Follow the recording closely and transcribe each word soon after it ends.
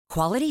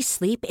Quality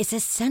sleep is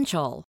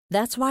essential.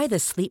 That's why the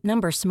Sleep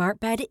Number Smart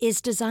Bed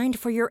is designed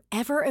for your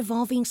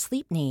ever-evolving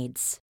sleep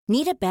needs.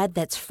 Need a bed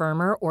that's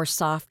firmer or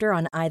softer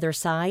on either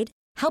side?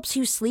 Helps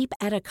you sleep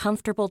at a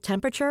comfortable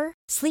temperature?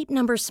 Sleep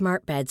Number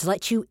Smart Beds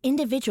let you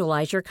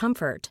individualize your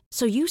comfort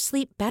so you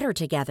sleep better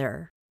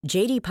together.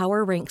 JD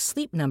Power ranks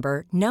Sleep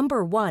Number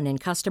number 1 in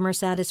customer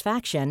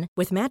satisfaction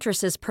with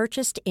mattresses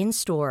purchased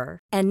in-store.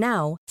 And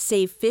now,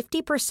 save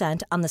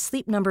 50% on the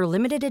Sleep Number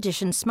Limited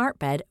Edition Smart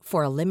Bed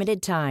for a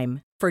limited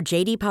time. For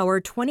JD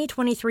Power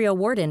 2023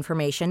 award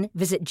information,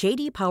 visit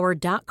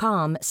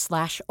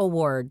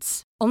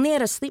jdpower.com/awards. Only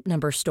at a Sleep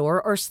Number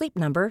store or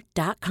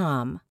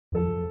sleepnumber.com.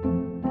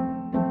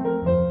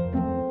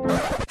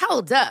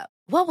 Hold up.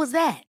 What was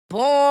that?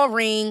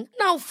 Boring.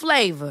 No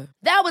flavor.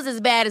 That was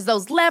as bad as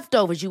those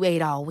leftovers you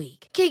ate all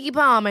week. Keke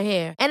Palmer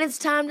here, and it's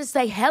time to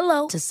say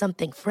hello to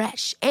something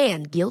fresh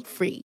and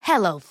guilt-free.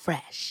 Hello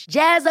Fresh.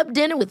 Jazz up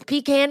dinner with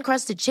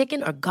pecan-crusted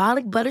chicken or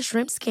garlic butter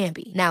shrimp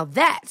scampi. Now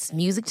that's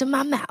music to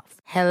my mouth.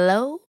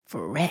 Hello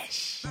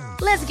Fresh.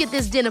 Let's get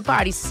this dinner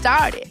party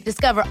started.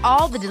 Discover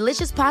all the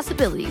delicious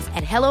possibilities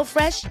at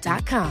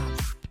hellofresh.com.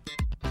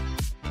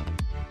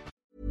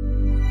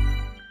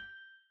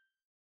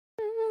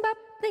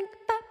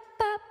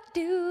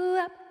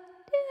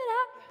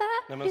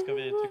 Nej, men ska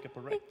vi trycka på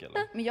rec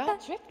eller? Men jag har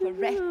tryckt på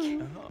rec.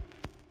 Jaha.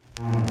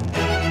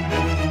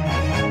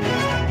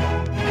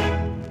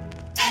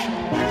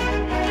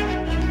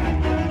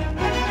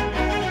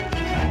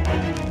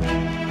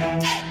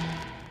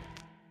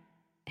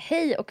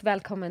 Hej och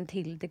välkommen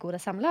till Det Goda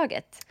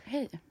Samlaget.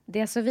 Hej. Det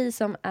är alltså vi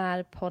som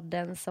är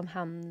podden som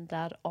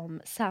handlar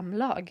om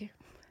samlag,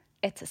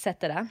 etc.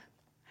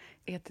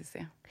 ETC.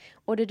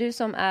 Och det är du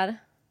som är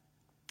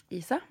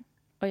Isa.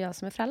 och jag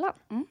som är Frallan.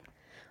 Mm.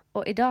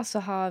 Och idag så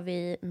har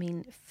vi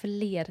min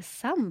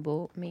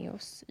flersambo med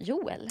oss,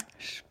 Joel.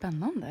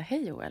 Spännande.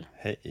 Hej Joel.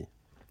 Hej.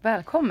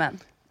 Välkommen.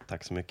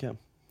 Tack så mycket.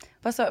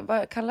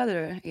 Vad kallade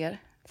du er?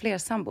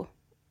 Flersambo?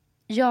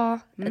 Ja,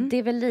 det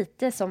är väl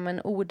lite som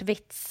en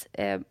ordvits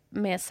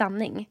med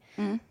sanning.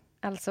 Mm.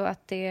 Alltså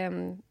att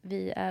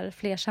vi är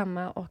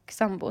flersamma och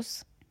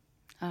sambos.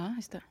 Ja,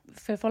 just det.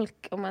 För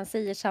folk, om man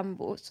säger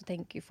sambo så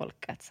tänker ju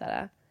folk att så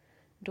här,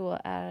 då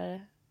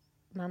är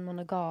man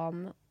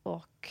monogam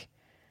och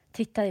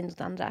tittar in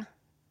åt andra.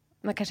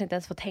 Man kanske inte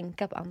ens får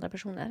tänka på andra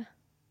personer.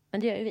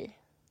 Men det gör ju vi.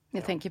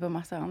 Jag tänker på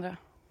massa andra.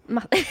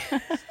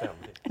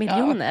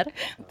 Miljoner.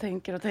 Ja,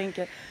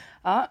 tänker.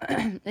 Ja,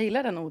 jag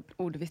gillar den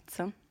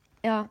ordvitsen.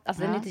 Ja,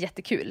 alltså den är inte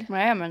jättekul.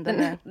 Nej, men den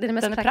är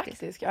mest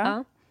praktisk.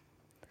 Ja.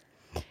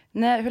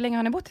 Nej, hur länge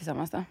har ni bott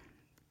tillsammans då?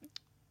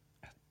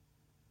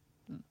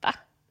 Va?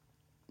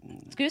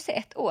 Ska du säga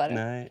 1 år?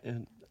 Nej,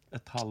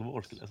 ett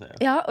halvår skulle jag säga.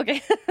 Ja,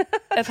 okej.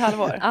 Ett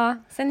halvår? Ja,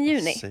 sen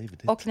juni.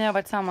 Och ni har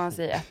varit tillsammans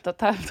i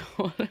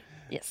 1,5 år?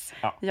 Yes.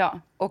 Ja,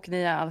 och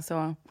ni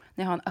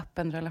har en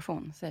öppen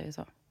relation, säger vi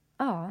så.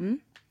 Ja. Mm.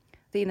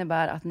 Det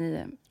innebär att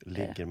ni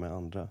Ligger med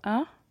andra.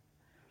 Ja.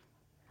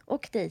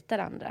 Och dejtar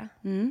andra.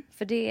 Mm.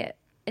 För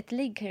ett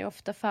ligg kan ju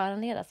ofta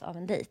föranledas av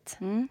en dejt.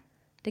 Mm.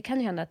 Det kan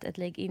ju hända att ett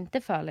ligg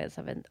inte föranledas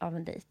av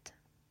en dejt.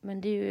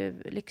 Men det är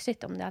ju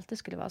lyxigt om det alltid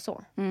skulle vara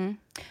så. Mm.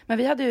 Men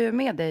vi hade ju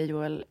med dig,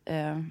 Joel,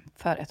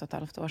 för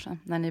 1,5 år sedan.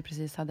 När ni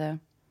precis hade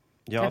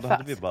träffats. Då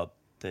hade vi bara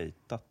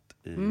dejtat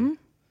i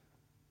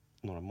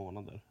några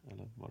månader.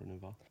 Eller vad det nu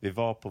var. Vi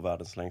var på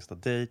världens längsta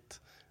dejt.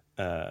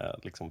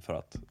 Liksom för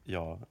att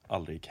jag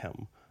aldrig gick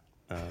hem.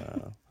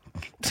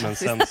 Men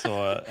sen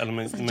så...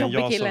 Men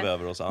jag sov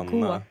över hos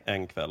Anna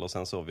en kväll. Och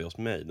sen sov vi hos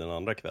mig den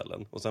andra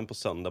kvällen. Och sen på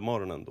söndag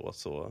morgonen då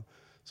så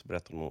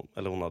berättade hon...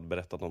 Eller hon hade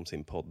berättat om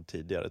sin podd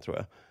tidigare, tror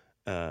jag.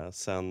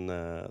 Sen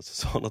så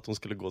sa hon att hon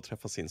skulle gå och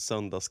träffa sin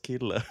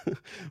söndagskille.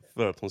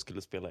 För att hon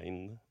skulle spela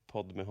in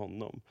podd med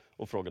honom.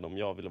 Och frågade om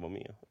jag ville vara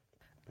med.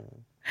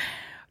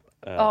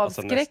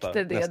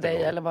 Avskräckte det dig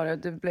gång. Eller var det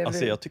du blev...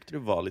 Alltså jag tyckte det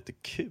var lite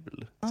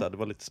kul. Såhär, det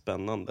var lite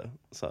spännande.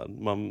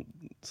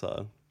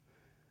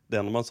 Det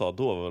enda man sa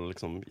då var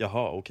liksom,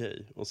 jaha,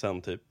 okej. Och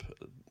sen typ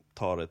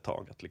tar det ett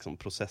tag att liksom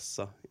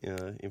processa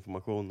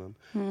informationen.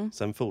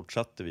 Sen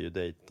fortsatte vi ju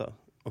dejta.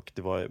 Och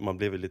man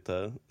blev ju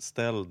lite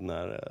ställd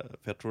när,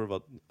 för jag tror det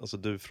var, alltså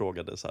du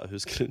frågade så här,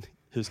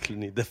 hur skulle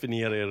ni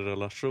definiera er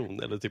relation?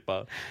 Eller typ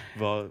bara,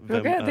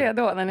 Frågade jag det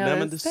då när ni hade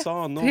men du sett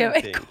sa 3 någonting.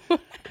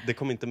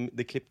 veckor?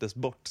 Det klipptes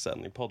bort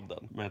sen i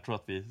podden. Men jag tror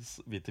att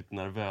vi typ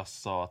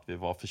nervöst sa att vi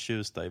var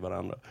förtjusta i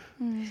varandra.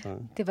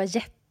 Det var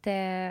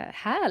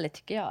jättehärligt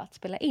tycker jag att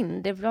spela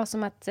in. Det var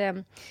som att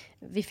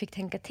vi fick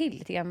tänka till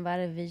lite grann vad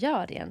vi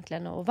gör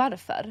egentligen och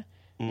varför.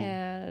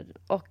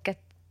 Och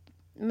att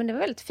men det var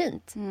väldigt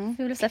fint.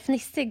 Vi blev så här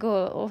fnissig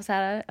och så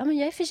här, ja men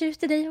jag är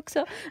förtjust i dig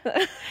också.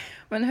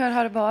 Men hur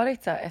har det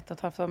varit så här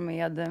 1,5 år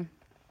med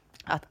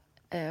att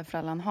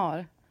Frallan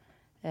har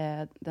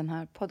den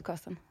här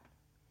podcasten?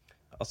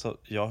 Alltså,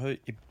 jag har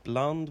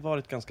ibland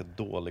varit ganska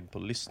dålig på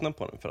att lyssna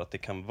på den. För att det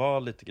kan vara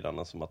lite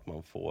grann som att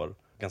man får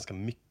ganska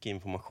mycket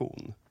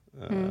information.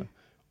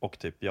 Och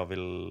typ, jag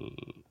vill...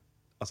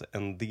 Alltså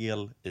en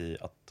del i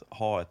att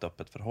ha ett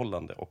öppet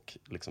förhållande och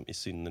liksom i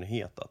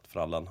synnerhet att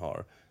Frallan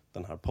har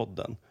den här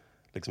podden.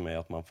 Liksom är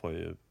att man får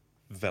ju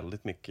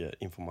väldigt mycket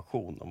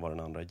information om vad den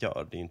andra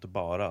gör. Det är inte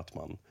bara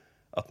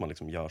att man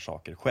liksom gör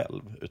saker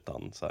själv,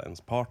 utan så här,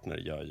 ens partner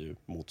gör ju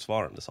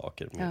motsvarande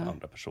saker med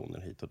andra personer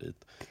hit och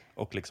dit.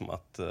 Och liksom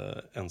att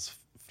ens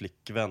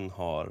flickvän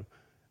har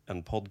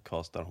en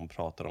podcast där hon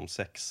pratar om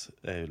sex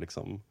är ju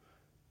liksom...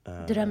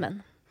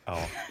 Drömmen. Ja,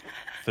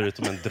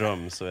 förutom en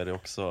dröm så är det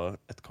också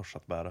ett kors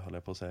att bära, höll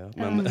jag på att säga.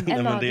 En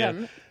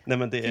mardröm. Nej,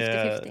 men det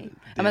är... 50-50.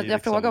 Ja, men jag liksom,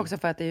 frågar också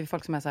för att det är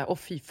folk som är så här,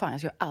 fy fan,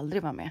 jag ska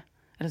aldrig vara med.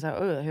 Eller så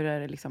här, hur är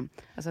det liksom?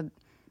 Alltså...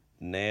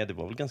 Nej, det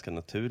var väl ganska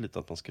naturligt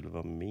att man skulle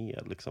vara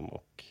med liksom,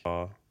 och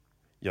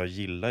jag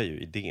gillar ju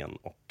idén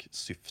och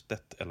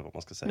syftet, eller vad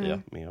man ska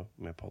säga,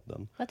 med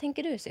podden. Vad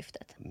tänker du är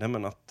syftet? Nej,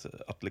 men att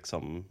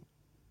liksom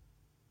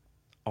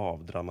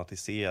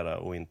avdramatisera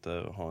och inte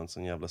ha en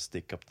sån jävla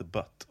stick up the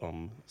butt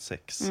om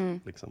sex.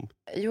 Liksom.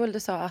 Joel, du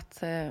sa att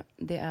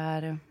det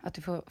är att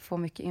du får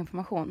mycket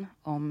information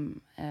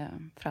om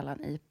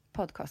Frallan i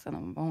podcasten,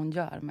 om vad hon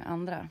gör med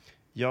andra.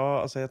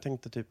 Ja, alltså jag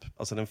tänkte typ,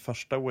 alltså den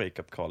första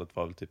wake-up-callet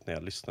var väl typ när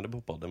jag lyssnade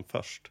på podden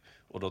först.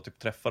 Och då typ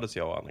träffades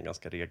jag och Anna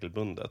ganska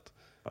regelbundet.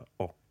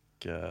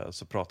 Och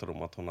så pratade de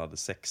om att hon hade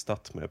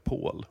sextat med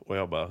Paul. Och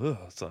jag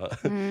bara, så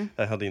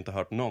jag hade inte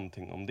hört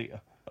någonting om det.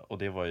 Och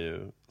det var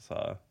ju så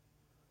här,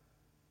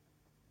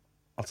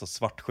 alltså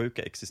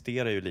svartsjuka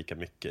existerar ju lika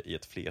mycket i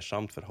ett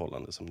flersamt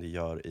förhållande som det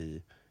gör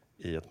i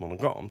ett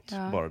monogamt.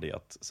 Ja. Bara det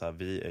att så här,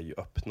 vi är ju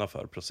öppna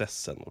för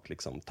processen och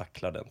liksom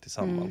tacklar den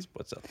tillsammans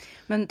på ett sätt.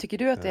 Men tycker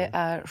du att det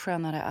är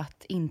skönare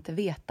att inte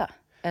veta?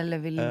 Eller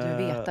vill du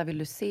veta, vill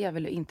du se,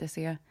 vill du inte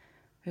se?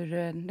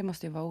 Det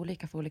måste ju vara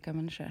olika för olika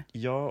människor.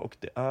 Ja, och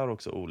det är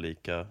också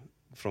olika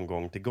från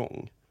gång till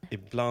gång.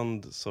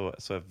 Ibland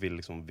så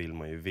vill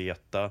man ju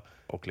veta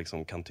och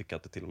liksom kan tycka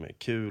att det till och med är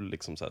kul.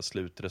 Liksom så här,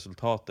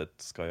 slutresultatet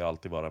ska ju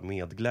alltid vara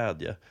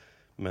medglädje.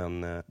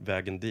 Men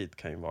vägen dit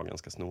kan ju vara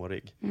ganska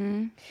snårig.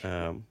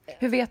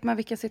 Hur vet man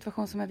vilken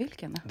situation som är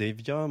vilken? Det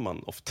gör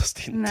man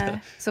oftast inte.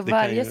 Nej. Så det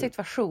varje ju...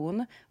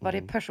 situation,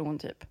 varje person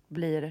typ,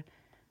 blir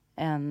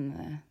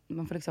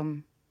man får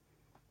liksom,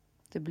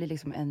 det blir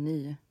liksom en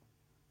ny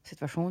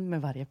situation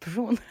med varje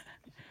person.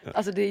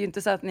 Alltså det är ju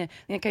inte så att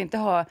ni kan inte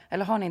ha,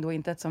 eller har ni då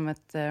inte som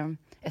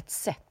ett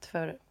sätt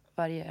för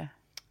varje...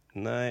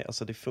 Nej,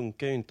 alltså det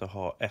funkar ju inte att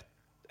ha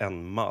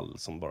en mall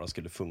som bara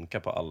skulle funka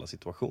på alla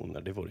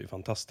situationer. Det vore ju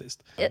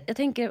fantastiskt. Jag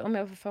tänker, om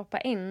jag får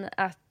hoppa in,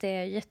 att det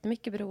är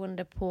jättemycket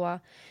beroende på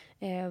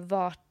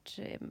vart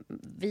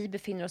vi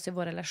befinner oss i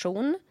vår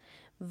relation.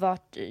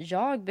 Vart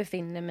jag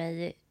befinner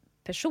mig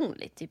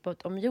personligt. Typ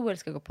om Joel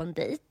ska gå på en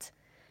dejt.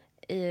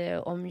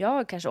 Om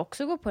jag kanske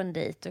också går på en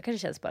dejt, då kanske det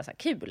känns bara så här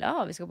kul.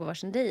 Ja, vi ska på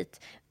varsin dejt.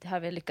 Det har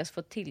vi lyckats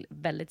få till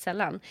väldigt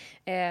sällan.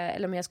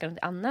 Eller om jag ska ha något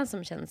annat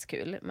som känns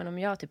kul. Men om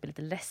jag typ är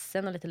lite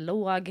ledsen och lite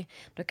låg,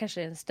 då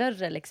kanske det är en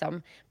större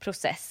liksom,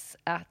 process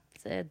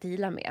att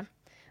deala med.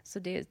 Så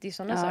det är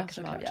sådana saker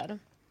som avgör.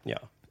 Ja,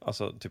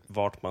 alltså typ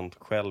vart man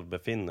själv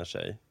befinner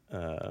sig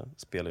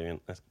spelar ju en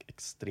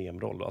extrem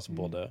roll. Alltså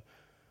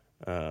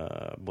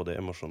både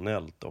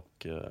emotionellt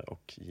och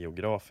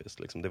geografiskt.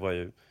 Liksom. Det var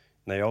ju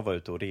när jag var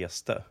ute och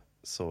reste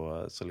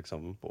så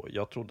liksom,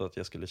 jag trodde att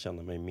jag skulle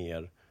känna mig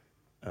mer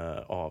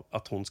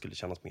att hon skulle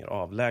kännas mer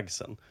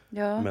avlägsen.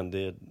 Ja. Men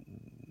det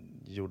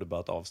gjorde bara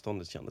att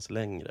avståndet kändes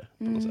längre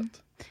på något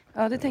sätt.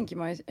 Ja, det tänker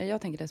man ju.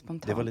 Jag tänker det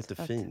spontant. Det var lite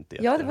fint.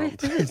 Ja, det var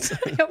jättefint.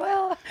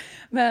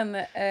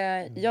 Men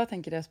jag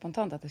tänker det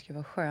spontant att det skulle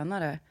vara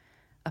skönare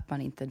att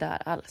man inte är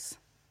där alls.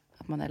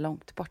 Att man är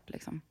långt bort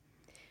liksom.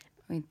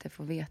 Och inte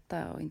får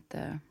veta och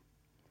inte...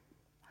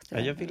 Ja,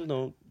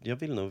 jag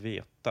vill nog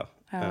veta.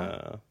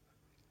 Ja.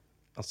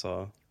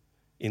 Alltså,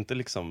 inte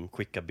liksom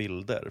skicka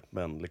bilder,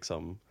 men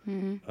liksom...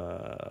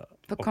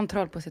 Få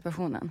kontroll på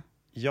situationen.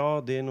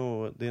 Ja, det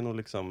är nog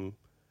liksom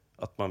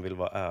att man vill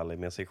vara ärlig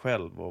med sig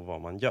själv och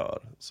vad man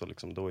gör. Så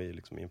liksom, då är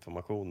liksom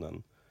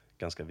informationen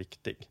ganska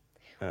viktig.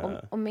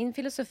 Och min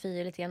filosofi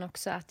är lite grann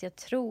också att jag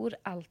tror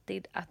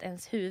alltid att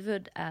ens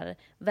huvud är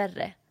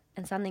värre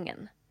än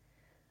sanningen.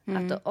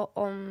 Att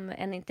om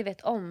en inte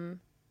vet om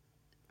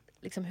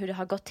liksom hur det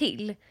har gått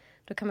till,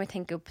 då kan man ju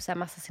tänka upp så här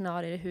massa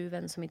scenarier i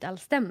huvudet som inte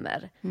alls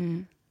stämmer.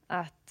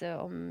 Att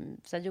om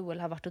så här, Joel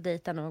har varit och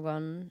dejtat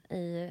någon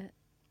i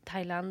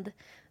Thailand,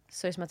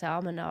 så är det som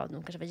att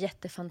de kanske var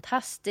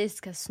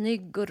jättefantastiska,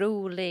 snygg och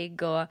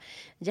rolig och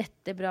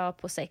jättebra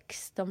på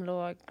sex. De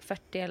låg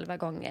 40-11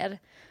 gånger.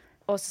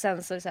 Och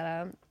sen så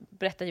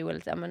berättar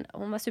Joel att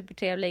hon var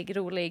supertrevlig,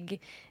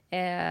 rolig,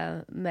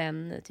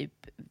 men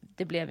typ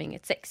det blev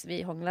inget sex,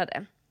 vi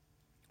hånglade.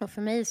 Och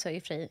för mig så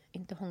är ju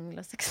inte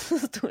hångla sex så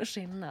stor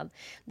skillnad.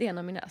 Det är en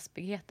av mina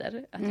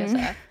aspigheter. Att jag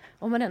säger,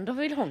 om man ändå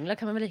vill hångla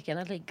kan man väl lika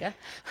gärna ligga.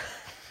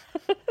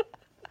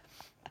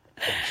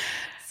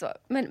 Så,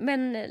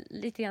 men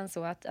lite grann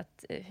så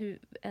att hur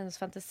ens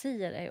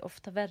fantasier är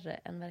ofta värre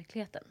än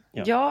verkligheten.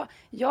 Ja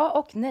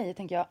och nej,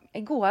 tänker jag.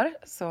 Igår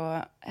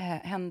så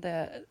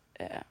hände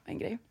en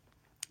grej.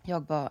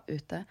 Jag var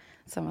ute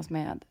tillsammans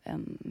med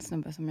en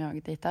snubbe som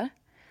jag dejtar.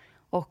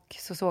 Och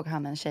så såg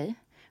han en tjej.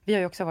 Vi har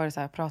ju också varit så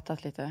här,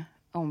 pratat lite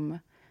om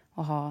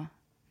att ha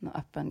någon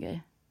öppen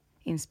grej.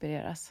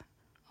 Inspireras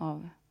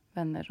av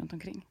vänner runt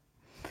omkring.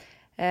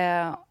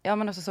 Ja,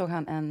 men och så såg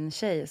han en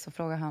tjej, så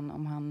frågade han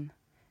om han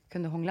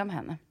kunde hångla med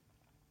henne.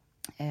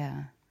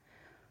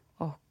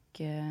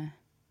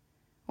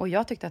 Och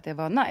jag tyckte att det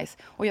var nice.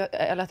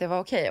 Eller att det var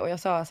okej. Och jag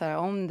sa så här,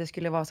 om det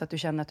skulle vara så att du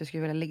känner att du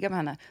skulle vilja ligga med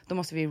henne, då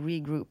måste vi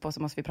regroup och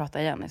så måste vi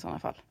prata igen i sådana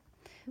fall.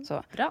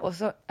 Så. Bra. Och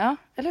så, ja,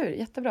 eller hur?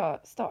 Jättebra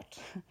start.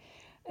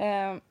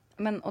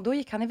 Och då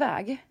gick han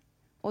iväg.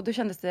 Och då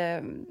kändes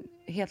det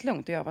helt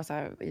lugnt. Och jag var så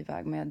här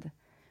iväg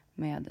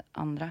med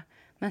andra.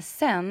 Men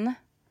sen,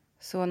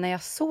 så när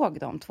jag såg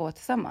de två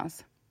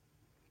tillsammans.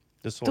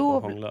 Du såg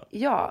dem hångla?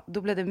 Ja,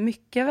 då blev det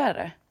mycket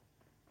värre.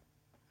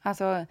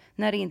 Alltså,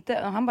 när det inte...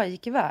 Han bara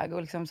gick iväg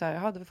och liksom så här,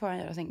 ja, då får han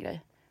göra sin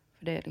grej.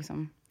 För det är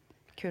liksom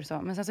kul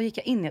så. Men sen så gick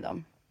jag in i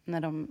dem.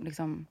 När de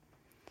liksom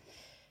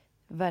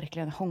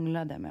verkligen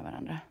hånglade med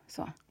varandra.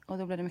 Så. Och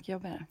då blev det mycket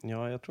jobbigare.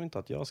 Ja, jag tror inte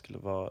att jag skulle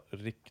vara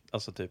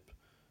alltså typ,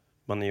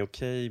 man är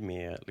okej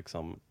med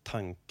liksom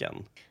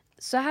tanken.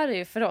 Så här är det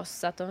ju för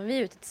oss, att om vi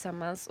är ute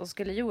tillsammans och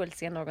skulle Joel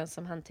se någon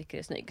som han tycker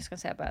är snygg, ska han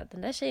säga bara,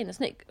 den där tjejen är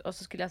snygg. Och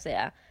så skulle jag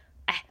säga,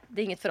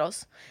 det är inget för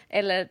oss.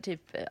 Eller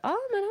typ, ja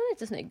men hon är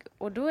inte snygg.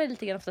 Och då är det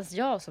lite grann oftast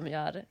jag som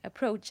gör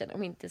approachen.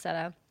 Om inte så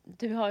här,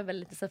 du har ju väl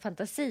lite så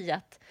fantasi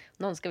att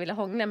någon ska vilja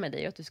hångla med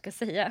dig och att du ska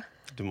säga.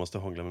 Du måste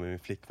hångla med min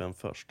flickvän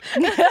först.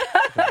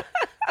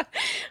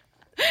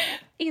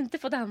 Inte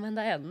fått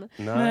använda än.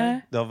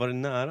 Nej, det har varit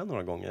nära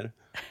några gånger.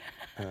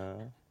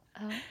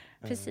 Ja,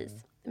 precis.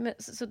 Men,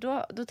 så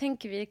då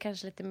tänker vi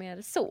kanske lite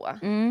mer så.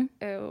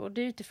 Och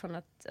det är utifrån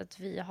att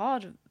vi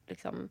har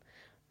liksom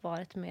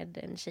varit med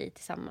en tjej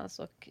tillsammans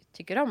och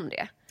tycker om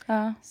det.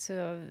 Ja.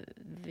 Så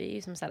vi är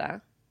ju som sådär,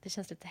 det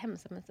känns lite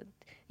hemskt. Men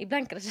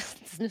ibland kan det kännas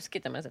lite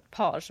snuskigt när man är ett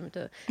par som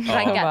inte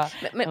raggar.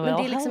 Men det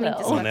är liksom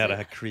inte så. Man är det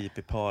här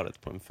creepy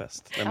paret på en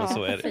fest. Nej, men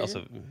så är det,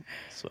 alltså,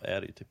 så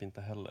är det ju typ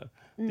inte heller.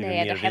 Det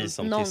är ju mer vi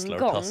som tisslar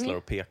och tasslar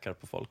och pekar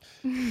på folk.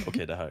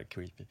 Okej, det här är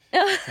creepy.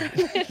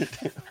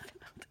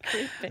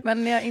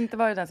 Men ni har inte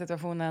varit i den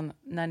situationen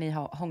när ni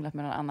har hånglat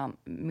med någon annan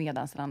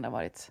medan den andra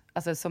varit...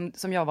 Alltså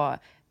som jag var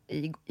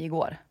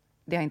igår.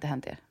 Det har inte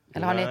hänt er.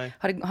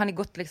 Eller har ni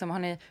gått liksom, har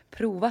ni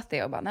provat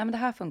det och bara, nej men det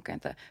här funkar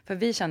inte. För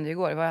vi kände ju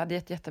igår, vi hade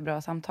ett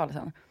jättebra samtal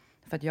sen.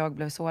 För att jag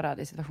blev sårad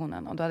i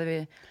situationen. Och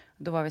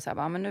då var vi så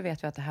här, men nu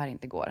vet vi att det här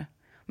inte går.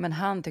 Men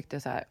han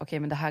tyckte så här, okej,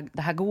 men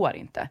det här går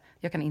inte.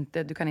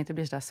 Du kan inte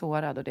bli så där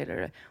sårad och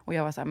det. Och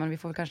jag var så här, men vi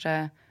får väl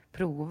kanske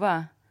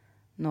prova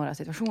några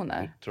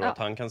situationer. Jag tror att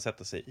han kan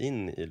sätta sig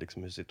in i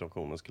liksom hur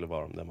situationen skulle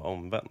vara om den var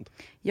omvänd.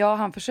 Ja,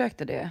 han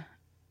försökte det.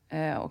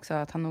 Också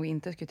att han nog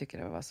inte skulle tycka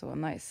det var så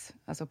nice.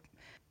 Alltså,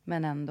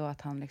 men ändå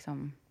att han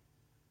liksom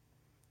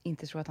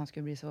inte tror att han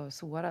skulle bli så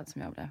sårad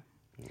som jag blev.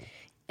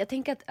 Jag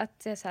tänker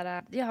att så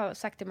här, jag har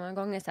sagt det många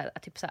gånger så här,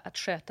 att, typ så här, att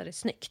sköta det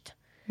snyggt.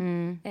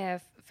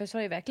 För så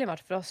har det verkligen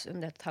varit för oss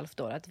under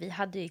 1,5 år att vi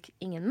hade ju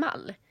ingen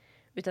mall.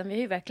 Utan vi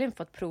har ju verkligen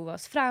fått prova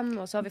oss fram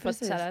och så har vi fått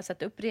så här,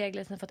 sätta upp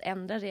regler, sen fått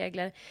ändra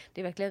regler.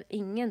 Det är verkligen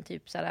ingen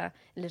typ så här,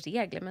 eller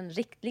regler, men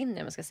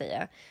riktlinjer man ska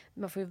säga.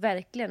 Man får ju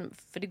verkligen,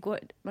 för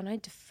man har ju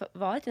inte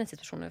varit i den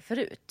situationen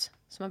förut.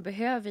 Så man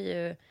behöver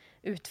ju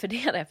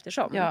utvärdera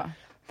eftersom. Ja.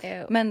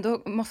 Men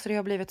då måste det ju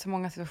ha blivit så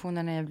många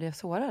situationer när jag blev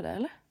sårad,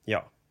 eller?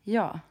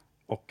 Ja.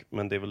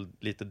 Men det är väl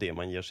lite det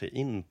man ger sig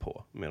in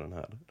på med den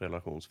här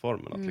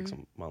relationsformen. Att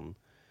liksom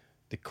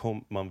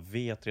man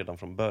vet redan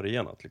från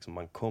början att liksom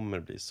man kommer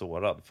bli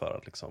sårad för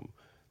att liksom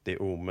det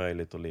är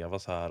omöjligt att leva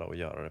så här och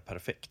göra det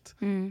perfekt.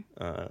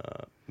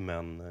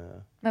 Men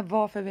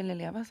varför vill ni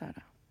leva så här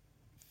då?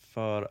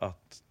 För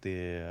att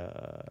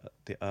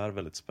det är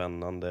väldigt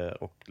spännande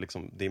och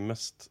liksom det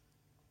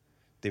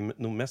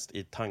är nog mest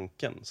i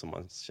tanken som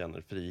man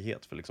känner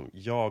frihet. För liksom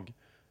det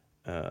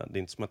är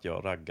inte som att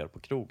jag raggar på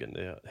krogen,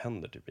 det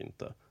händer typ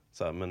inte.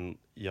 Så här, men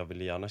jag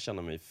vill gärna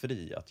känna mig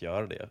fri att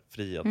göra det.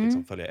 Fri att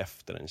liksom följa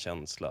efter en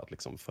känsla. Att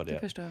liksom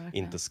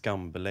inte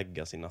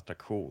skambelägga sin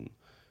attraktion.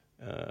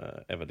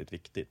 Är väldigt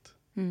viktigt.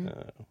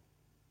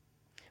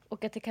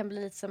 Och att det kan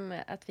bli lite som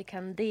att vi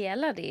kan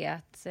dela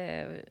det.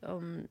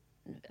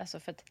 Alltså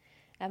för att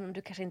även om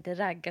du kanske inte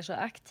raggar så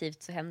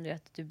aktivt så händer det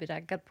att du blir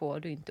raggad på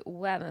och du är inte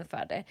oäven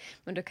för det.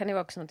 Men då kan det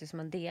vara också något som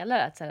man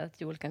delar.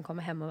 Att Joel kan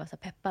komma hem och vara så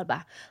peppad.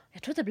 Bara,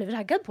 jag tror att jag blev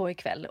raggad på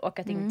ikväll. Och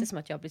att det inte är som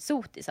att jag blir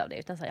sotis av det.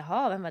 Utan så här,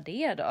 jaha, vem var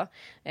det då?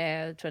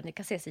 Jag tror att ni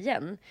kan ses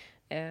igen.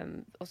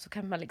 Och så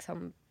kan man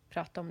liksom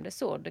prata om det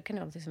så. Då kan det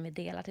vara något som vi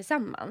delar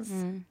tillsammans.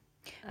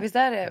 Visst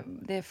är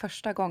det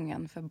första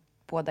gången för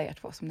båda er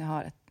två som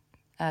ni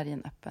är i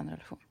en öppen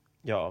relation?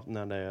 Ja,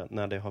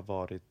 när det har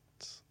varit...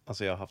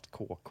 Alltså jag har haft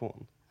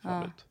KK:n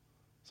förut.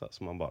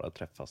 Så man bara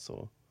träffas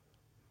och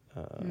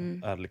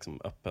är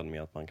liksom öppen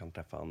med att man kan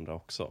träffa andra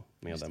också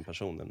med den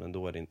personen. Men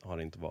då har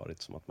det inte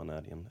varit som att man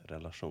är i en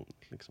relation.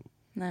 Liksom.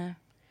 Nej.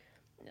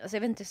 Alltså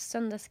jag vet inte,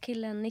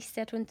 söndagskillen,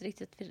 Nisse, jag tror inte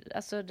riktigt...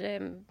 Alltså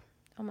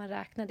om man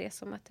räknar det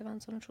som att det var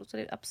en sån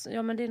relation.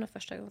 Så men det är nog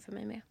första gången för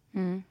mig med.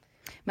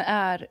 Men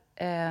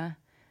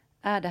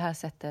är det här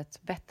sättet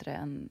bättre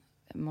än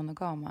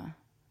monogama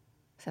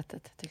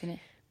sättet, tycker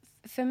ni?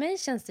 För mig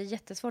känns det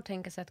jättesvårt att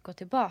tänka sig att gå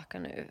tillbaka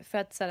nu. För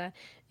att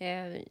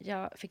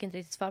jag fick inte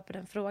riktigt svar på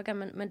den frågan.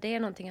 Men det är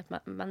någonting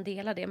att man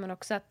delar det. Men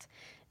också att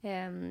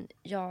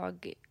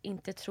jag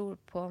inte tror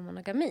på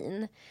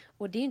monogamin.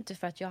 Och det är inte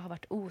för att jag har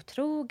varit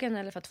otrogen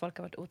eller för att folk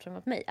har varit otrogna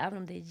mot mig, även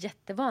om det är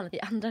jättevanligt i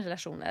andra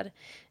relationer.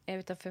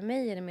 Utan för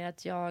mig är det mer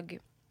att jag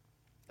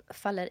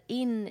faller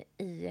in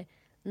i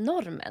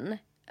normen.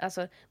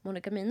 Alltså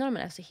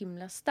monogaminormen är så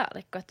himla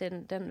stark och att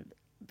den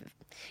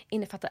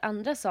innefattar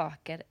andra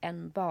saker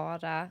än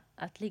bara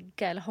att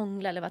ligga eller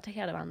hångla eller vara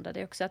attraherad av andra.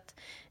 Det är också att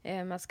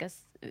man ska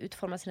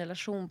utforma sin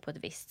relation på ett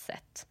visst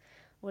sätt.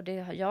 Och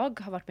jag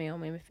har varit med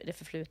om i det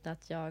förflutna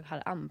att jag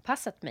har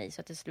anpassat mig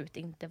så att det slut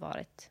inte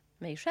varit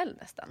mig själv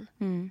nästan.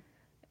 Mm.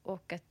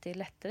 Och att det är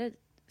lättare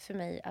för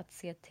mig att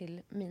se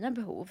till mina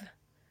behov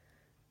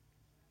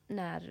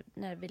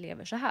när vi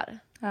lever så här,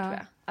 tror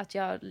jag. Att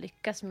jag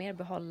lyckas mer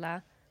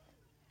behålla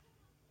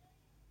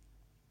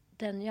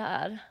den jag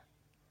är.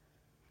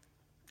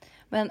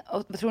 Men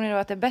tror ni då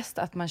att det är bäst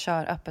att man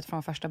kör öppet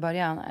från första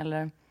början?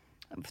 Eller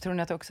tror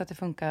ni att det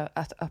funkar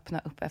att öppna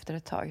upp efter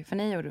ett tag? För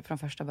ni gjorde det från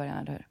första början,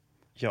 eller hur?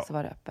 Ja. Så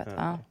var det öppet.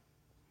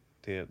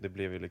 Det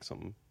blev ju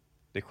liksom,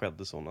 det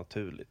skedde så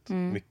naturligt.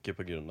 Mycket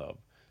på grund av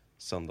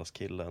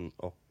Söndagskillen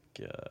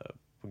och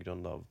på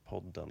grund av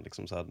podden.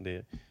 Liksom så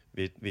här,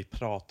 vi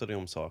pratade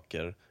om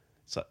saker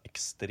så här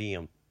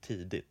extremt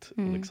tidigt.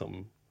 Och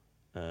liksom,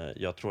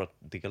 jag tror att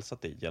dels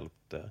att det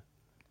hjälpte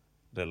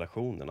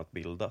relationen att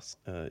bildas.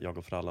 Jag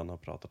och Frallan har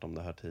pratat om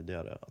det här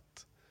tidigare.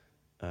 Att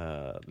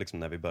liksom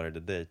när vi började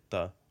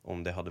dejta,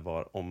 om det hade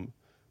varit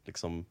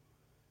liksom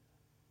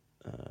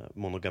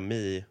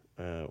monogami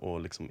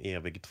och liksom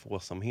evig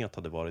tvåsamhet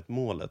hade varit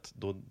målet,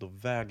 då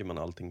väger man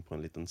allting på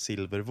en liten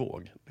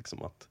silvervåg.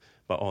 Liksom att,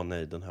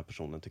 nej, den här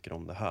personen tycker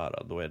om det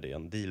här, då är det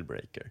en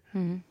dealbreaker.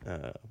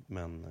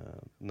 Men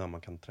när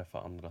man kan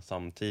träffa andra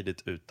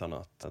samtidigt utan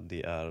att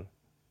det är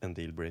en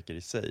dealbreaker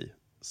i sig,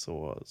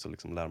 så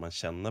liksom lär man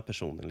känna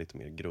personen lite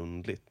mer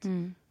grundligt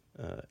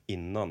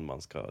innan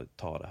man ska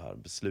ta det här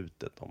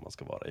beslutet om man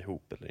ska vara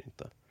ihop eller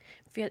inte.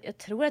 För jag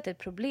tror att det är ett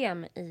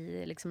problem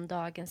i liksom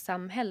dagens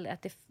samhälle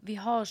att vi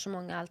har så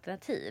många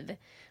alternativ.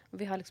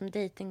 Vi har liksom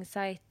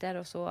datingsajter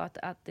och så att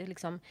det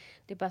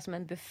är bara som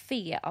en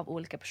buffé av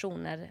olika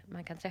personer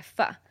man kan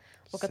träffa.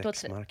 Och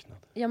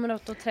sexmarknad.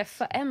 Att då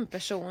träffa en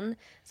person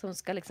som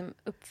ska liksom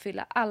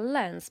uppfylla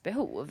alla ens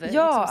behov.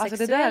 Ja, liksom alltså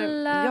det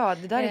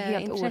där är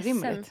helt intressen.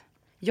 Orimligt.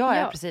 Jag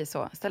är precis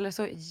så. Ställer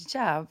så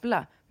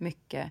jävla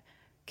mycket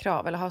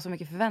krav eller har så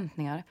mycket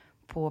förväntningar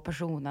på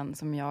personen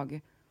som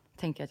jag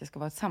tänker att jag ska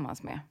vara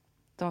tillsammans med.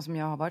 De som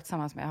jag har varit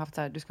tillsammans med har haft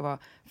så här, du ska vara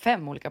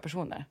 5 olika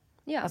personer.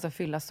 Ja. Alltså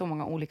fylla så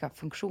många olika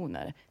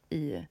funktioner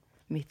i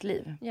mitt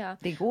liv. Ja.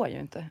 Det går ju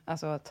inte.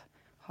 Alltså att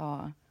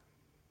ha...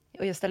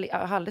 Och jag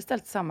har aldrig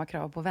ställt samma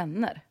krav på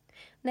vänner.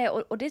 Nej,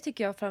 och det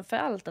tycker jag framför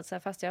allt att så här,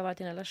 fast jag har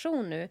varit i en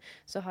relation nu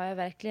så har jag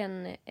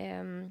verkligen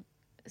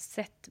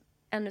sett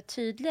ännu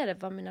tydligare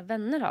vad mina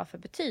vänner har för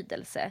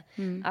betydelse.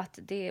 Att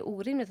det är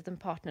orimligt att en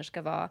partner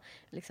ska vara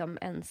liksom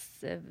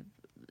ens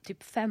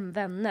typ 5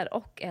 vänner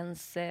och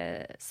ens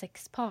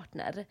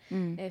sexpartner.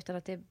 Utan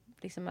att det är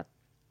liksom att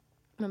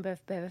man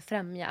behöver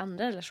främja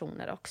andra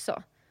relationer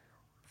också.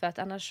 För att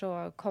annars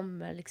så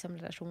kommer liksom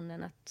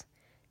relationen att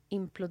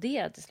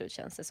implodera till slut,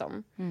 känns det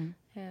som.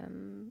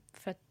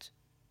 För att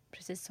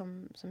precis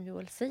som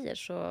Joel säger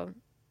så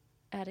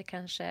är det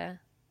kanske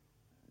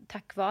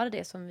tack vare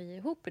det som vi är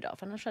ihop idag.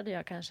 För annars hade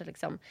jag kanske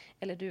liksom,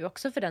 eller du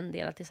också för den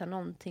delen, att det är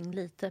någonting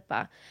lite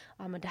bara,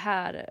 men det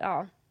här,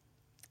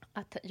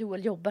 att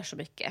Joel jobbar så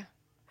mycket.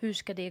 Hur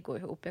ska det gå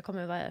ihop? Jag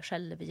kommer vara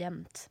själv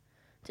jämt.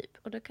 Typ.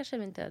 Och då kanske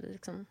vi inte hade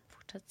liksom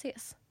fortsatt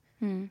ses.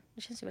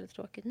 Det känns ju väldigt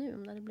tråkigt nu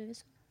om det hade blivit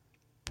så.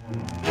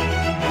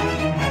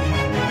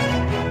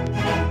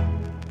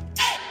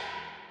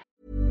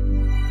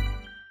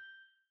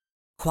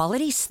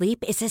 Quality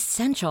sleep is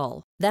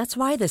essential. That's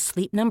why the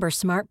Sleep Number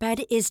Smart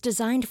Bed is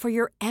designed for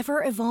your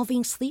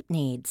ever-evolving sleep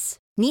needs.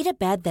 Need a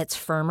bed that's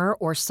firmer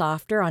or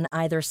softer on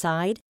either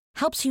side?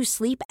 Helps you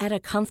sleep at a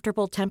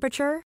comfortable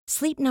temperature?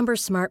 Sleep Number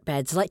Smart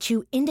Beds let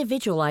you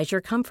individualize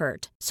your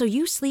comfort, so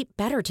you sleep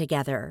better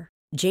together.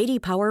 J.D.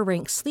 Power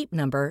ranks Sleep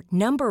Number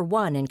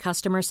 #1 in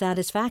customer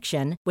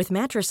satisfaction with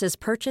mattresses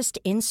purchased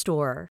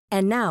in-store.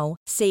 And now,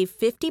 save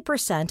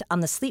 50%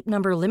 on the Sleep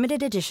Number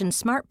Limited Edition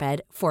Smart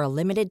Bed for a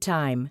limited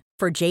time.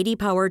 For J.D.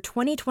 Power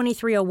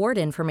 2023 award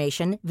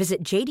information,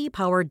 visit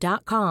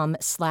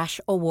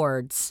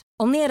jdpower.com/awards.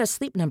 Only at a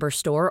Sleep Number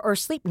store or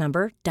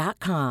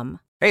sleepnumber.com.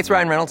 Hey, it's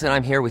Ryan Reynolds, and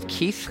I'm here with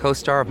Keith,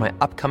 co-star of my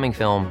upcoming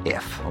film,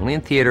 If, only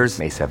in theaters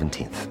May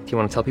 17th. Do you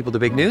want to tell people the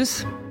big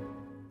news?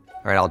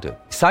 All right, I'll do it.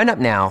 Sign up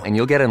now and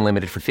you'll get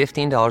unlimited for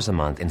 $15 a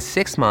month and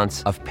 6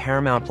 months of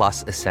Paramount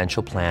Plus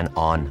Essential Plan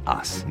on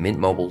us.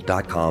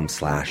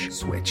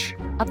 MintMobile.com/switch.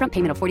 Upfront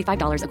payment of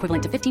 $45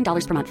 equivalent to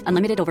 $15 per month.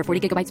 Unlimited over 40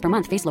 gigabytes per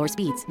month. Face lower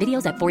speeds.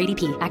 Videos at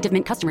 480p. Active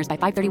Mint customers by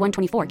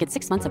 531.24 get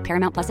 6 months of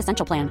Paramount Plus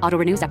Essential Plan. Auto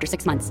renews after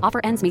 6 months. Offer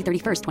ends May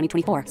 31st,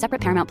 2024.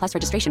 Separate Paramount Plus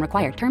registration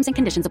required. Terms and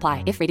conditions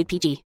apply if rated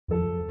PG.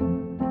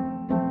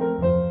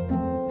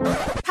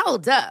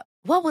 Hold up.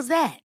 What was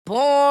that?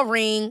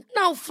 Boring.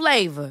 No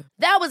flavor.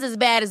 That was as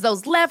bad as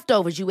those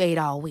leftovers you ate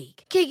all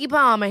week. Keke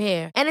Palmer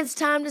here, and it's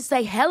time to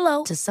say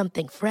hello to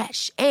something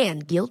fresh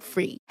and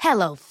guilt-free.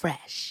 Hello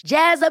Fresh.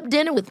 Jazz up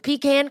dinner with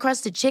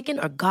pecan-crusted chicken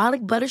or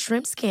garlic butter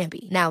shrimp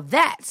scampi. Now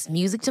that's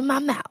music to my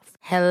mouth.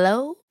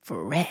 Hello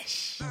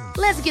Fresh.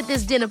 Let's get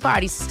this dinner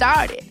party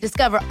started.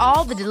 Discover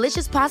all the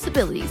delicious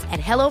possibilities at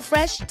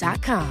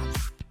hellofresh.com.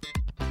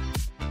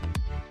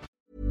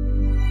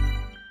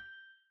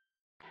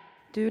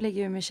 Du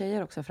ligger ju med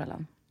tjejer också,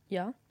 Frällan.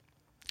 Ja.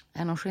 Är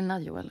det någon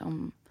skillnad, Joel?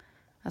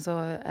 Alltså,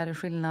 är det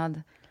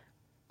skillnad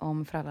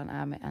om Frällan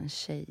är med en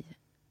tjej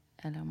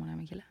eller om man är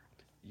med en kille?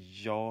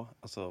 Ja,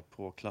 alltså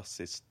på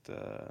klassiskt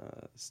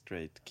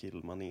straight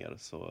kill-manér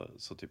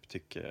så typ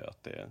tycker jag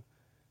att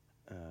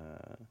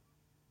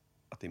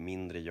det är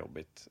mindre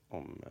jobbigt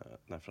om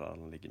när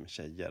Frällan ligger med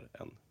tjejer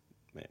än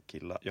med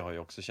killar. Jag har ju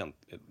också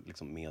känt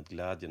liksom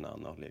medglädje när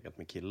han har legat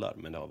med killar,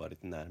 men det har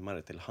varit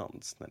närmare till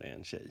hands när det är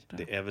en tjej. Bra.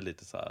 Det är väl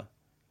lite så här,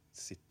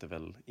 sitter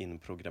väl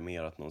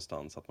inprogrammerat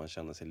någonstans att man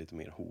känner sig lite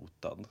mer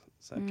hotad.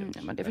 Säkert.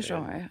 Ja, men det förstår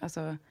man ju.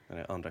 Alltså... När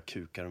det är andra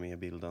kukar med i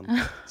bilden.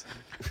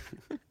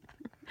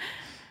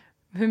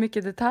 Hur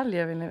mycket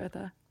detaljer vill ni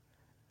veta?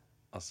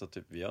 Alltså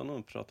typ, vi har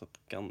nog pratat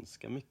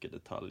ganska mycket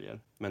detaljer.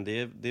 Men det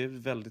är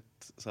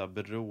väldigt så här,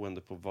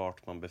 beroende på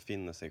vart man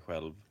befinner sig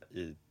själv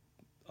i,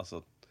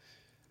 alltså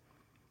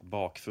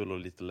bakfull och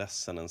lite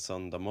ledsen en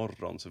söndag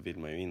morgon så vill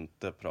man ju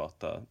inte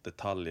prata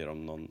detaljer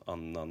om någon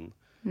annan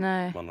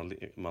Nej.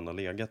 man har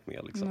legat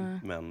med liksom. Nej.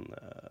 Men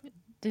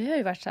Du har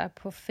ju varit så här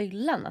på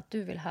fyllan att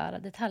du vill höra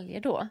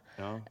detaljer då.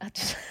 ja, Att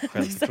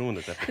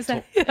självförtroendet är på så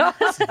topp.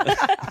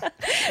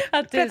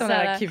 att du Berätta om den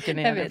här såhär, kuken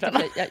jag, igen.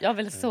 vet, jag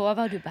vill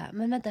sova och du bara,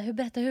 men vänta,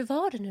 hur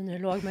var det nu när du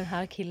låg med den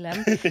här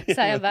killen?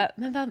 Så här, jag bara,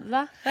 men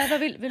va?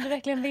 Vill du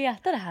verkligen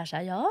veta det här? Så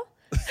här, ja,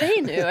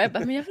 säg nu. Och jag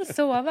bara, men jag vill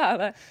sova. Jag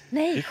bara,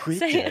 nej, Det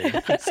skiter jag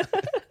i.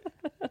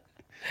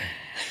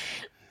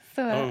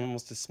 Så, Ja, man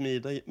måste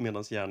smida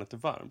medan järnet är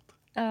varmt.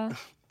 ja.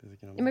 Det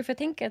tycker jag. Ja, men för jag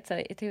tänker att så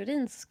här, i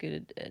teorin så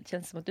det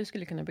känns som att du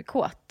skulle kunna bli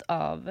kåt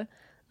av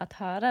att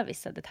höra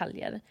vissa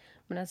detaljer.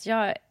 Men alltså,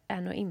 jag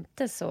är nog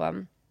inte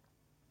så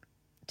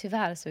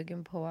tyvärr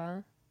sugen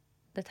på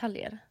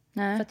detaljer.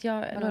 Nej. För att jag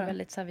är Vadå nog då?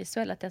 väldigt så här,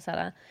 visuell. Att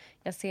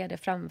jag ser det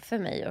framför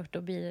mig och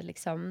då blir det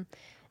liksom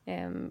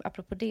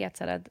apropå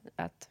det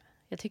att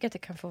jag tycker att det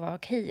kan få vara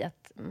okej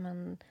att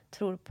man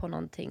tror på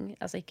någonting,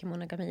 alltså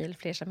icke-monogami eller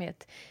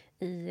flersamhet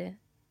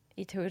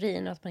i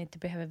teorin och att man inte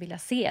behöver vilja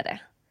se det.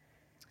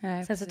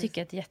 Nej, Sen så precis.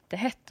 tycker jag att det är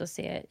jättehett att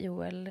se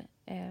Joel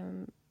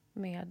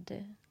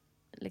med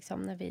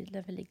liksom när vi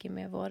ligger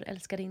med vår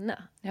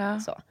älskarinna. Ja.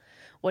 Så.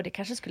 Och det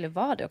kanske skulle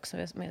vara det också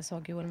om jag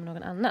såg Joel med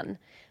någon annan.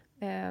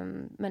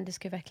 Men det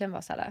ska ju verkligen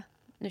vara så här,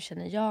 nu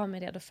känner jag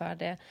mig redo för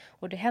det.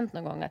 Och det har hänt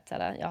någon gång att så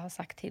här, jag har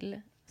sagt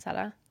till så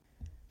här,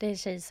 det är en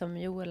tjej som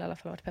Joel i alla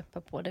fall har varit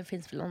peppar på. Det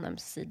finns väl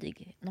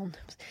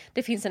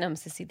det finns en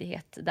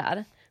ömsesidighet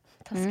där.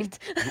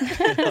 Taskigt.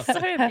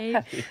 Sorry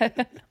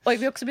babe. Och vi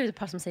har också blivit ett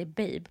par som säger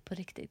babe på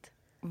riktigt.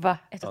 Va?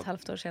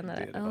 1,5 år senare.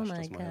 Det är det Oh värsta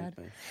my som har hänt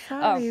god. mig.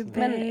 Ja,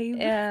 Sorry,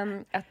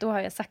 men att då har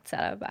jag sagt så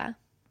här bara,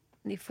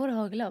 ni får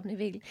hågla om ni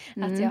vill.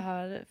 Att jag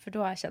har, för då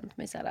har jag känt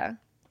mig så här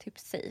typ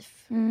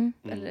safe.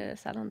 Eller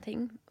så här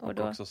någonting. Och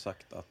då, också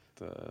sagt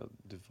att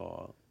du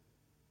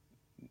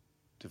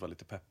var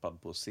lite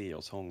peppad på att se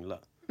oss hångla.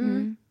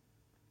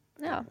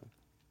 ja.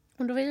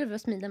 Och då vill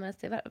jag smida medan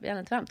det är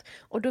järnet varmt.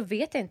 Och då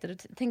vet jag inte, då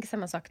tänker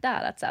samma sak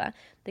där. Att så här,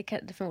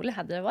 det förmodligen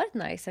hade det varit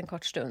nice en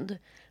kort stund.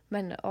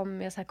 Men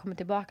om jag så här kommer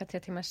tillbaka 3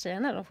 timmar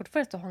senare och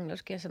fortfarande står och hånglar, så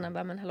ska jag känna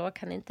bara, men hallå,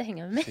 kan ni inte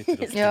hänga med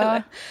mig?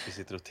 Ja. Vi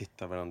sitter och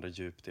tittar varandra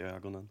djupt i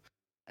ögonen.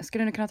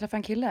 Skulle ni kunna träffa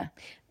en kille?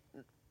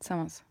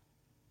 Tillsammans?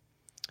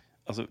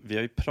 Alltså, vi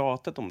har ju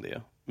pratat om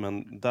det.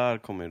 Men där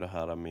kommer ju det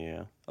här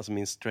med... Alltså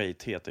min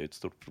straighthet är ju ett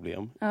stort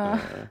problem. Ja.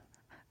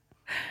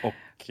 Och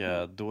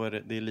då är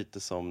det är lite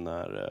som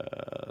när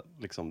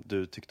liksom,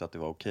 du tyckte att det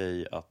var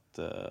okej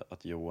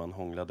att Johan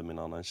hånglade med en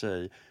annan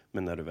tjej.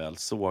 Men när du väl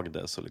såg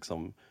det så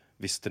liksom,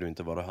 visste du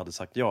inte vad du hade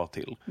sagt ja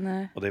till.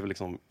 Nej. Och det är väl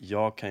liksom,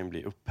 jag kan ju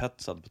bli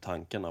upphetsad på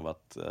tanken av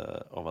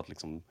att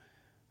liksom,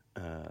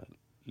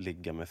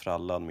 ligga med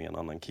frallan med en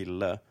annan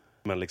kille.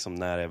 Men liksom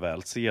när jag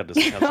väl ser det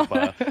så kanske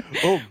bara,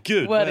 åh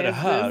gud, vad är det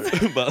här?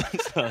 Bara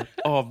så här,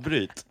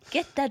 avbryt.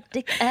 Get that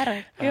dick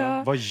out.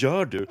 Ja. Vad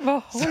gör du?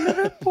 Vad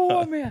håller du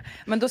på med?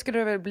 Men då skulle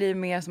det väl bli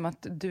mer som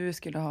att du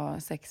skulle ha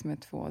sex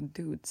med 2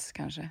 dudes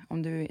kanske.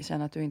 Om du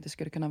känner att du inte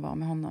skulle kunna vara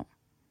med honom.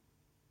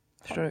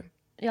 Förstår du?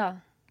 Ja.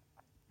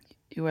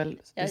 Joel,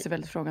 du ser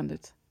väldigt frågande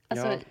ut.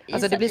 Ja.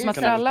 Alltså det blir som att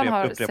Kan du frallan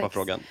har upprepa sex.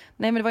 frågan?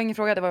 Nej, men det var ingen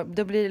fråga.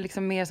 Då blir det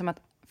liksom mer som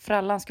att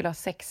frallan skulle ha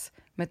sex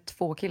med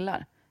 2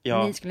 killar.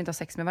 Ja. Ni skulle inte ha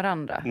sex med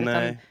varandra.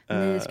 Nej,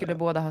 utan ni skulle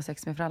båda ha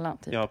sex med frallan.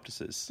 Typ. Ja,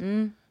 precis.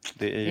 Det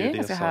Det är är ju det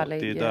ganska som, det är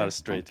härlig, ju där tanke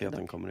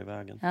straightheten dock. kommer i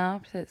vägen. Ja,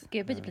 precis. Gud,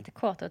 jag blir typ lite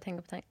kåt av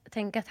att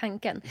tänka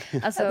tanken.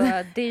 Alltså,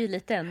 det är ju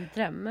lite en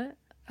dröm.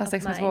 Ha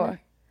sex med mine. 2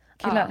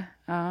 killar.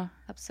 Ja.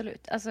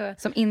 Absolut. Alltså,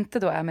 Som inte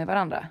då är med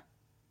varandra.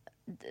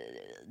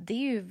 det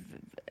är ju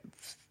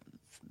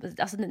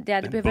Alltså, det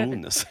behöver...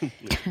 bonusen.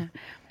 Nej,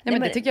 men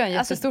det tycker jag är en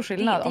jättestor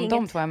skillnad om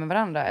de två är med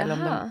varandra. Eller om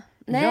de...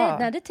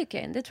 Nej, det tycker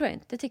jag inte. Det tror jag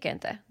inte. Det tycker jag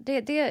inte.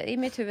 Det, i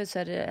mitt huvud så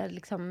är det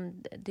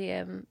liksom...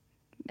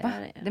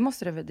 Det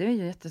måste det är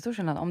ju en jättestor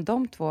skillnad om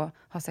de två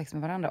har sex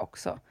med varandra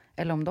också.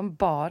 Eller om de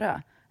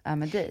bara är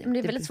med dig. Men det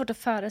är väldigt svårt att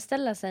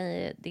föreställa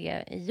sig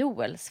det i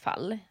Joels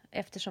fall.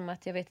 Eftersom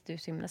att jag vet att du är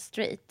så himla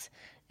straight.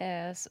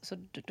 Så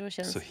då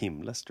känns... Så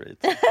himla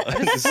straight.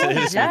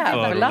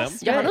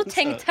 Jag har nog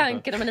tänkt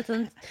tanken om en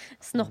liten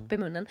snopp i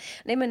munnen.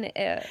 Nej men,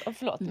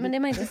 förlåt. Men det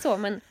är inte så.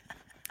 Men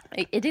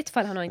i ditt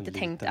fall har jag nog inte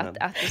tänkt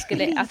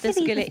att det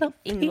skulle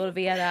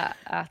involvera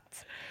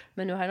att...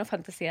 Men nu har jag nog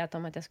fantiserat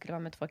om att jag skulle vara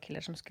med två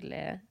killar som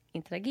skulle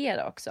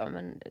interagera också.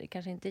 Men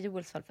kanske inte i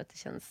Joels fall för att det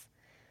känns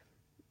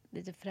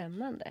lite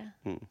främmande.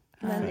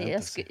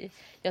 Men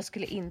jag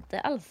skulle inte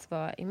alls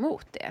vara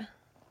emot det.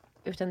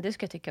 Utan det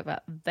skulle jag tycka var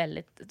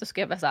väldigt... Då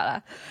skulle jag bara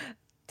såhär...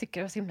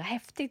 Tycker det var så himla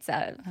häftigt så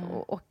här.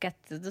 Och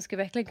att det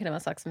skulle verkligen kunna vara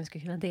en sak som vi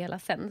skulle kunna dela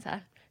sen så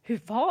här.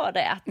 Hur var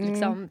det att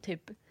liksom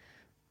typ...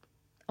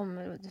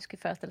 Om du skulle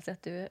föreställa sig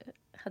att du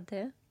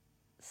hade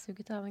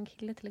sugit av en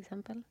kille till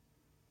exempel.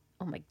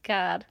 Oh my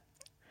god.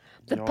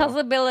 The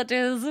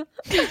possibilities.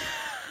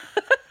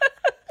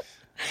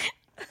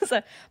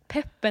 Så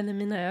peppen i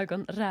mina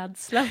ögon,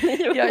 rädslan i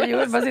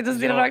jag bara sitter och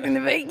stirrar rakt in i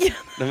väggen.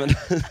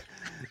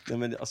 Nej,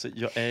 men alltså,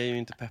 jag är ju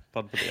inte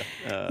peppad på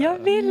det. Jag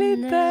vill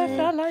inte,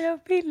 Fralla, jag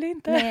vill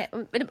inte. Nej,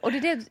 och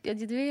det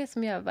är det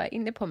som jag var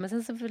inne på. Men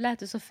sen så lät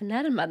du så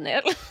förnärmad när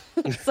jag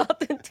sa att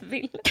du inte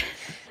vill.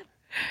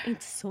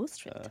 Inte så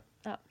strikt.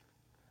 Ja.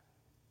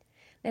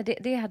 Nej,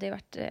 det hade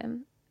varit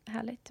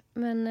härligt.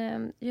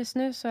 Men just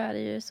nu så är det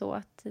ju så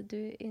att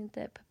du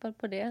inte är peppad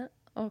på det.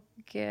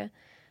 Och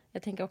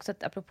jag tänker också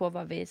att apropå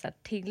vad vi så här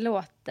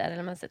tillåter.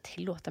 Eller man säger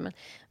tillåter, men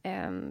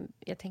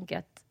jag tänker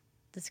att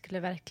det skulle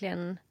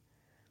verkligen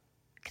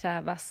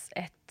krävas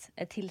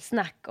ett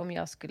tillsnack om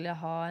jag skulle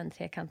ha en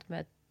trekant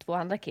med 2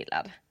 andra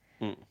killar.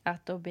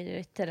 Att då blir det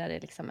ytterligare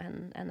liksom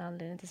en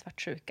anledning till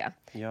svartsjuka.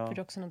 Ja. För det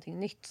är också någonting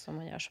nytt som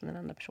man gör som den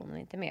andra personen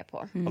inte är med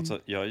på.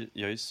 Alltså,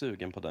 jag är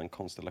sugen på den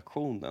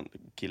konstellationen.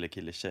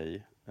 Kille,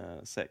 tjej,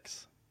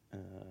 sex.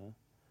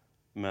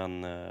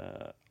 Men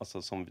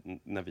alltså, som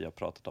när vi har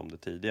pratat om det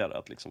tidigare.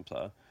 Att liksom så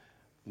här,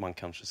 man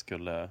kanske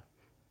skulle...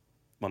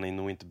 Man är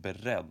nog inte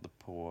beredd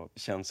på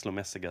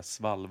känslomässiga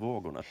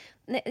svallvågorna.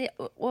 Nej,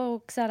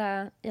 och så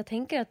här, jag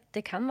tänker att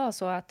det kan vara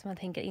så att man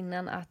tänker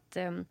innan att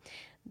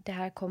det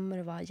här kommer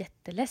att vara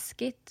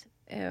jätteläskigt.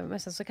 Men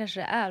sen så kanske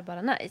det är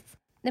bara nice.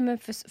 Nej, men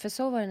för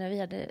så var det när vi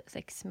hade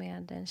sex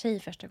med en tjej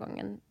första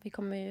gången. Vi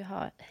kommer ju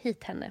ha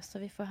hit henne så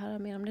vi får höra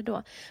mer om det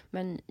då.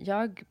 Men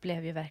jag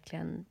blev ju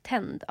verkligen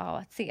tänd av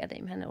att se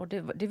dig med henne. Och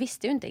det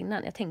visste jag inte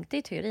innan. Jag tänkte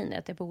i teorin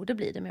att det borde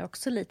bli det. Men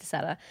också lite så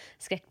här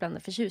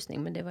skräckblandad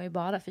förtjusning. Men det var ju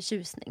bara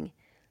förtjusning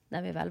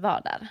när vi väl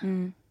var där.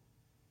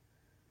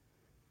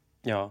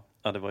 Ja,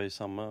 det var ju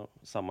samma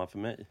för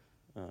mig.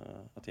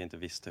 Att jag inte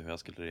visste hur jag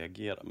skulle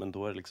reagera. Men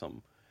då är det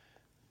liksom...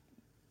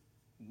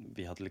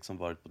 Vi hade liksom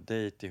varit på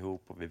dejt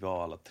ihop och vi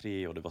var alla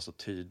 3 och det var så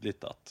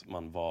tydligt att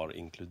man var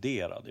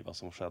inkluderad i vad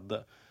som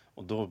skedde.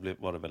 Och då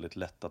var det väldigt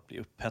lätt att bli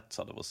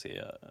upphetsad av att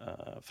se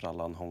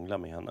Frallan hångla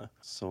med henne.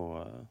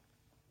 Så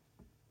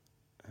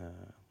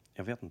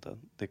jag vet inte,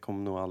 det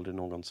kom nog aldrig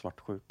någon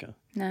svartsjuka.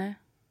 Nej.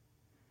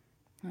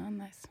 Ja,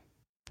 nice.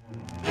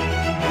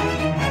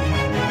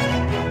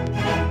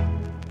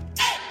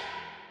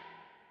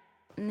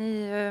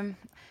 Ni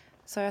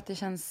sa ju att det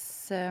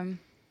känns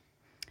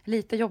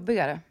lite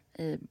jobbigare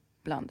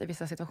ibland i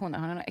vissa situationer.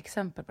 Har ni några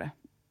exempel på det?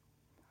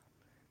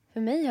 För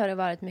mig har det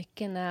varit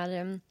mycket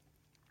när...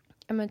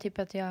 men typ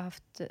att jag har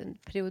haft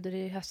perioder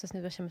i höstas nu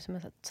där jag känner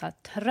mig som så här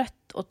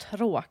trött och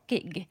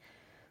tråkig.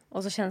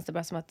 Och så känns det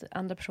bara som att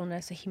andra personer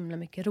är så himla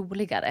mycket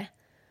roligare.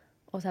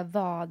 Och så här,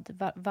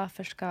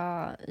 varför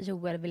ska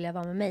Joel vilja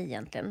vara med mig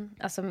egentligen?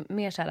 Alltså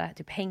mer så här,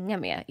 typ hänga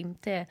med.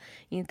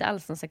 Inte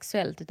alls något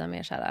sexuellt utan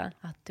mer så här,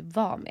 att typ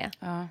vara med.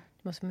 Ja.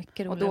 Det var så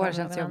mycket roligare. Och då har det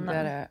känts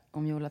jobbigare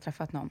om Joel har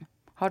träffat någon.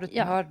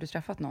 Har du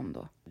träffat någon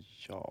då?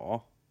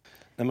 Ja.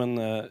 Nej, men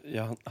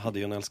jag hade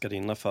ju en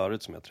älskarinna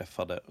förut som jag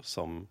träffade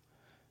som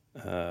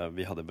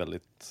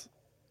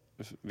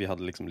vi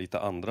hade liksom lite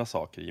andra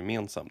saker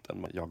gemensamt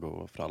än vad jag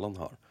och Frallan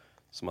har.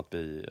 Som att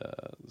vi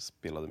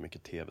spelade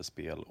mycket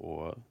tv-spel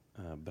och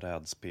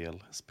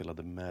brädspel.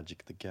 Spelade Magic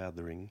the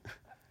Gathering.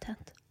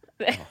 Tänt.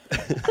 Ja.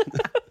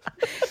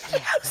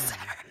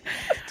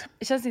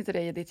 Känns inte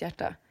det i ditt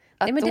hjärta?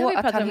 Nej, men det har vi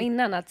pratat om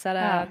innan. Att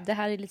såhär, det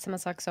här är lite samma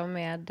sak som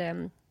med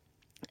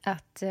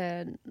att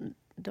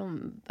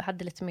de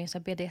hade lite mer så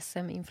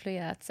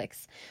BDSM-influerat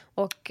sex.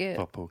 Och,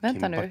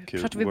 vänta nu,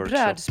 pratar vi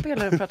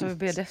brädspel eller pratar vi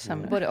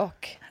BDSM? Både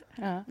och.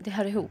 Ja. Det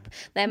hör ihop.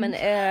 Nej,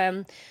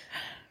 men...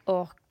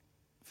 och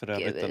för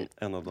övrigt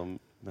en av de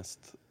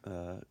mest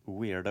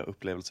weirda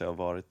upplevelser jag har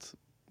varit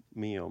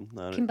med om.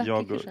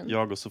 När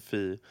jag och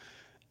Sofie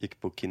gick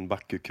på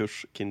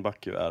Kinbaku-kurs.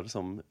 Kinbaku är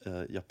som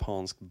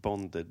japansk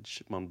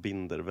bondage. Man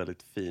binder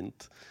väldigt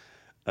fint.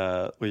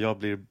 Och jag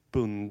blir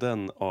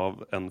bunden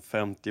av en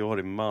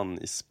 50-årig man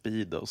i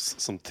Speedos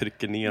som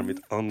trycker ner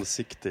mitt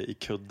ansikte i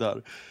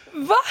kuddar.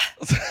 Va?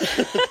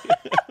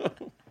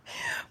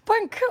 På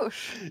en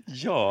kurs?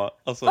 Ja,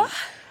 alltså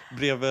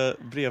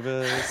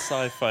bredvid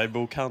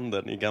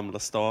sci-fi-bokhandeln i Gamla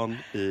stan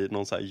i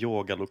någon så här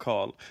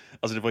yogalokal.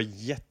 Alltså det var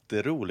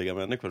jätteroliga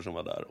människor som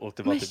var där. Och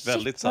det var typ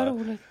väldigt så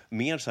här,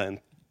 mer så här en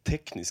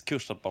teknisk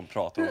kurs att man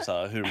pratar om så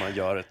här, hur man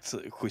gör ett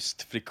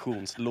schysst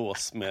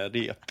friktionslås med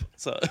rep.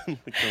 Så,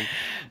 liksom.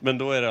 Men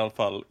då är det i alla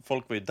fall,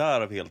 folk var ju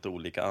där av helt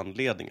olika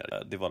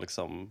anledningar. Det var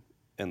liksom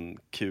en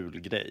kul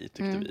grej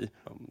tyckte vi.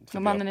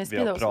 Och mannen i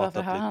Speedos,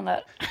 varför har han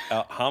där?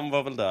 Ja, han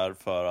var väl där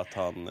för att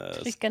han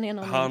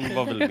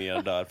var väl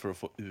mer där för att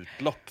få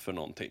utlopp för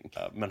någonting.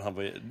 Men han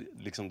var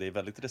liksom, det är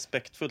väldigt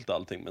respektfullt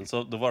allting. Men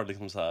så, då var det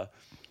liksom så här,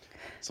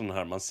 som det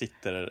här,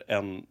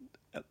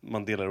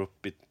 man delar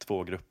upp i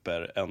 2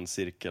 grupper. En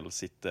cirkel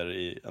sitter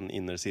i en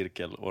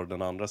innercirkel och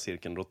den andra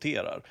cirkeln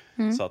roterar.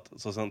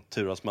 Så sen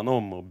turas man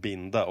om att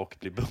binda och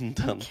bli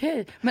bunden.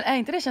 Okej.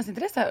 Men känns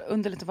inte det så här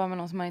underligt att vara med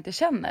någon som man inte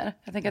känner?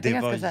 Jag tänker att det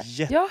är var ganska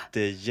så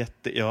här,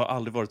 jätte... Jag har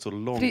aldrig varit så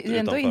långt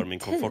utanför min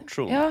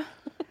komfortzon. Ja.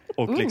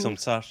 Och liksom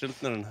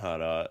särskilt när den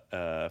här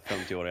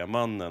 50-åriga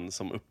mannen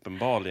som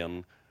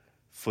uppenbarligen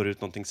får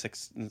ut någonting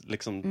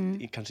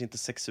kanske inte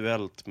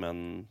sexuellt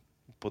men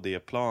på det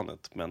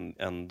planet, men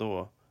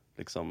ändå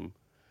liksom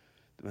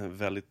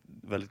väldigt,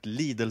 väldigt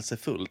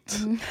lidelsefullt,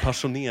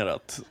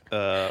 passionerat.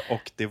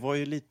 Och det var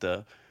ju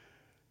lite,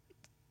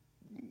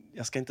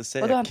 jag ska inte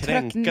säga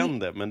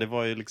kränkande, men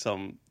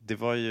det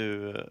var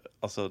ju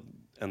alltså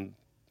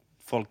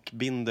folk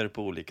binder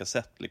på olika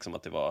sätt, liksom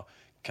att det var,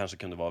 kanske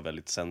kunde vara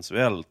väldigt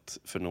sensuellt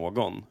för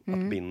någon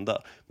att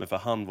binda, men för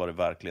han var det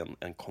verkligen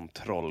en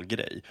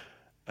kontrollgrej.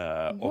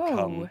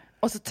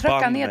 Och så tryckte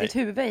han ner ditt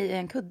huvud i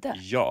en kudde.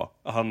 Ja,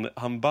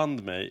 han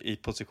band mig i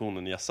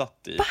positionen jag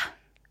satt i.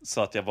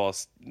 Så att jag var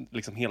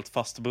liksom helt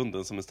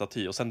fastbunden som en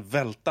staty. Och sen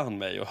välte han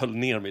mig och höll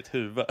ner mitt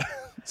huvud.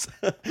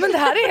 Men det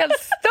här är helt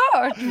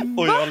stört!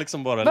 Och jag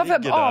liksom bara ligger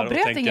där och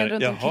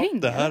tänker, jaha,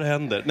 det här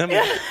händer. Nej, men,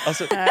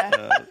 alltså,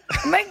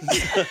 men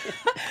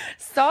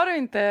sa du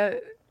inte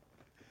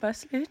bara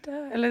sluta?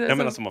 Eller, ja,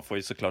 men alltså, man får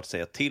ju såklart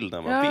säga till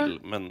när man vill.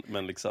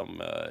 Men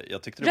liksom,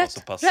 jag tyckte det var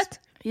så pass...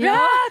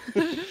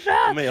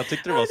 Men jag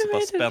tyckte det var så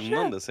pass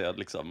spännande så jag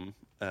liksom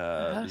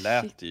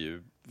lät det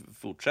ju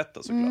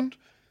fortsätta såklart.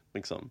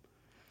 Liksom.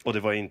 Och det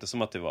var inte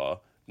som att det var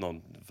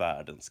någon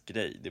världens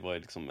grej. Det var ju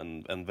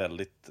liksom en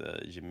väldigt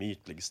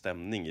gemytlig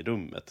stämning i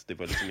rummet. Det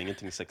var liksom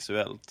ingenting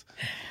sexuellt.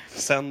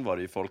 Sen var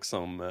det ju folk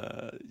som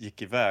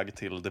gick iväg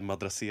till det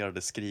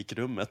madrasserade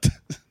skrikrummet.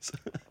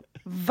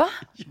 Va?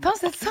 Fanns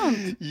det ett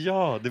sånt?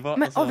 Ja, det var...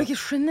 Men vilket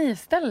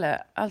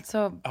geniställe.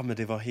 Alltså... Ja, men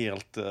det var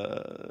helt...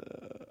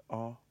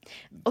 ja.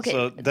 Okej,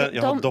 så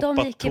jag har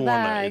doppat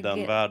tårna i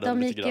den världen.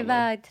 De gick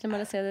iväg till det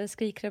madrasserade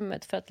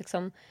skrikrummet för att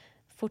liksom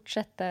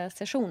fortsätta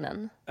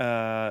sessionen.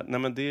 Nej,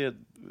 men det...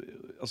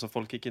 Alltså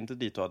folk gick inte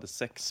dit och hade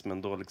sex,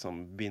 men då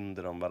liksom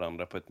binder de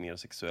varandra på ett mer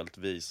sexuellt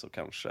vis och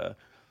kanske...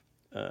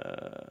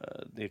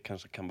 det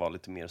kanske kan vara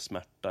lite mer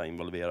smärta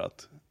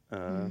involverat.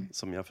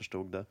 Som jag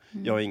förstod det.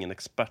 Jag är ingen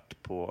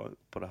expert på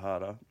det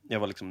här. Jag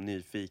var liksom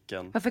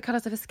nyfiken. Varför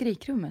kallas det för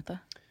skrikrummet då?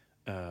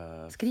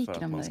 Skriker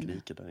för att man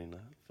skriker där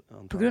inne.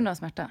 På grund av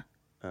smärta?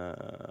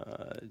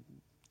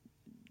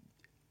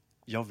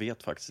 Jag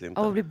vet faktiskt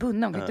inte. Och bli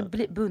bunden. Man kan inte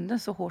bli bunden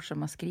så hårt som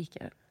man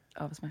skriker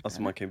av smärta.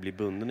 Alltså man kan ju bli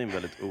bunden i en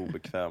väldigt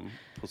obekväm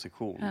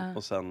position.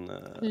 Och sen...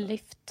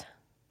 lyft.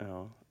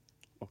 Ja.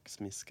 Och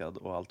smiskad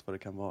och allt vad det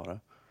kan vara.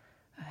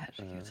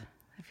 Herregud.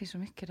 Det finns så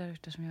mycket där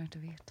ute som jag inte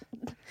vet.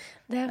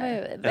 Det här var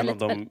ju en av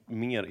de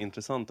mer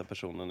intressanta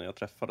personerna jag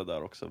träffade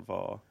där också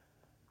var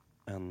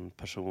en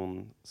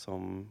person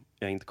som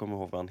jag inte kommer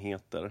ihåg vad han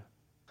heter.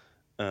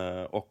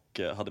 Och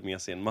hade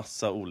med sig en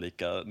massa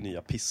olika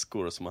nya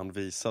piskor som han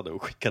visade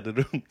och skickade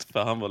runt.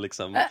 För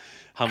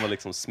han var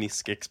liksom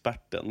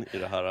smiskexperten i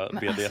det här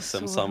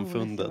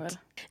BDSM-samfundet.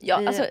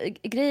 Ja, alltså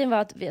grejen var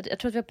att jag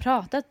tror att vi har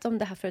pratat om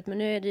det här förut, men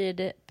nu är det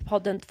ju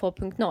podden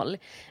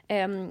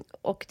 2.0.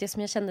 Och det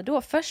som jag kände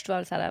då först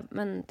var så här,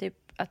 men typ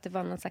att det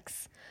var någon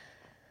slags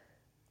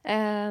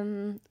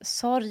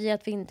sorg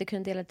att vi inte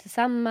kunde dela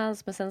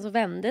tillsammans, men sen så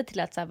vände det till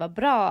att så här, var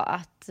bra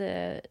att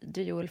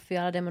du, Joel, får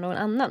göra det med någon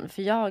annan,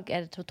 för jag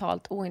är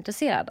totalt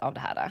ointresserad av det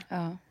här.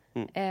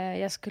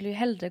 Jag skulle ju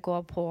hellre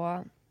gå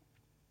på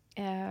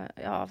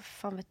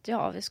fan vet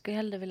jag skulle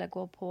hellre vilja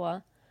gå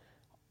på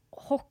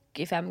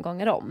hockey 5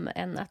 gånger om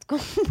än att gå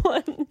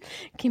på en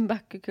Kim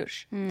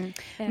Bakke-kurs.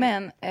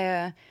 Men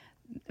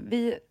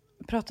vi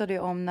pratade ju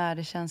om när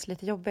det känns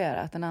lite jobbigare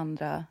att den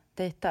andra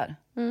dejtar.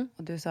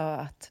 Och du sa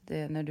att det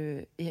är när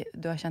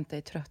du har känt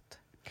dig trött.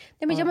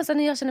 Nej, men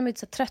när jag känner mig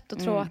så trött och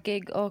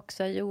tråkig och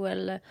så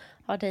Joel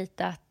har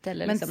dejtat.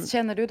 Eller men liksom...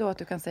 känner du då att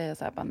du kan säga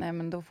så här, nej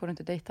men då får du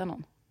inte dejta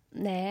någon?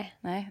 Nej,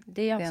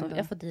 det är jag som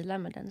jag får dela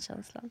med den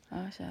känslan.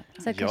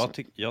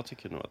 Jag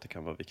tycker nog att det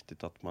kan vara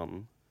viktigt att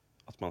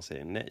man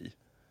säger nej.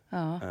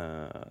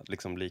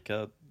 Liksom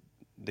lika...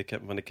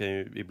 Men det kan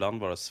ju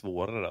ibland vara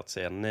svårare att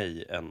säga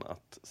nej än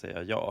att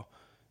säga ja.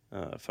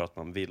 För att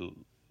man vill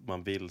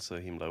man vill så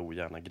himla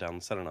ogärna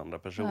gränsa den andra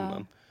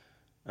personen.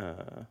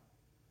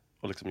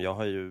 Och liksom jag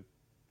har ju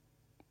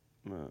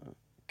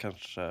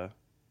kanske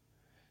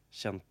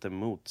känt det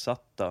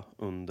motsatta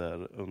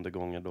under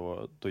gånger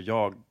då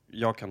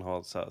jag kan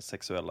ha så här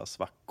sexuella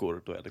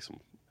svackor då jag liksom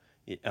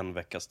i en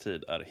veckas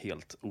tid är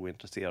helt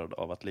ointresserad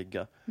av att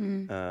ligga.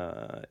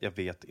 Jag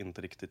vet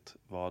inte riktigt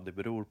vad det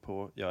beror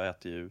på. Jag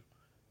äter ju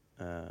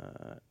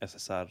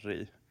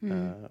SSRI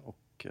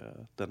och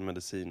den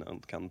medicinen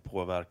kan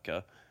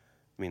påverka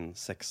min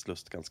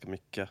sexlust ganska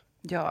mycket.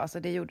 Ja, alltså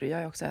det gjorde jag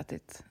har också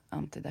ätit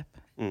antidepp.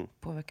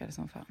 Påverkade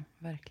som fan,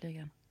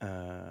 verkligen.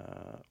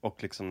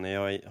 Och liksom när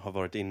jag har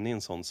varit inne i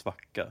en sån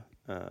svacka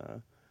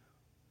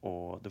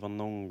och det var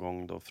någon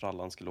gång då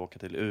frallan skulle åka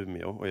till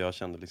Umeå och jag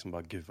kände liksom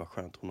bara, gud vad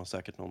skönt, hon har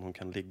säkert någon hon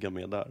kan ligga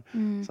med där.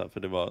 Så här, för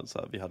det var så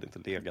här, vi hade inte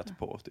legat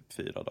på typ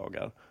 4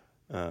 dagar.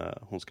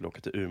 Hon skulle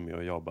åka till Umeå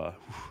och jag bara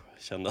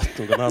kände att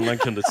någon annan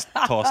kunde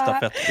ta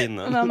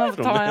stafettpinnen. Någon annan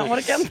får ta jag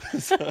orken.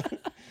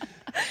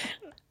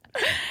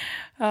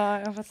 Ja,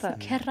 jag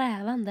fattar.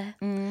 Krävande.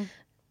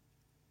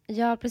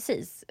 Ja,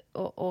 precis.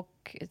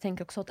 Och jag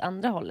tänker också åt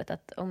andra hållet.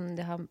 Att om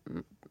det har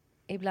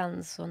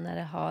ibland så när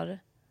det har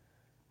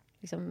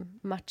liksom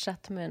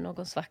matchat med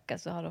någon svacka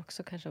så har det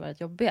också kanske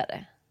varit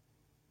jobbigare.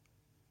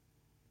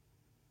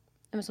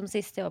 Men som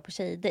sist jag var på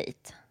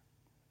tjejdejt.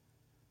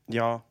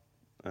 Ja.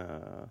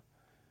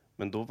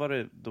 Men då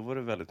var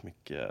det väldigt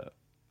mycket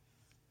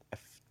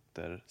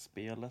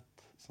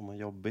efterspelet som var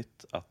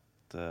jobbigt.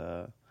 Att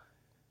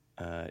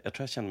jag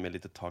tror jag kände mig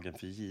lite tagen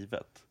för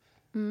givet.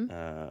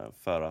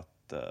 För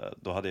att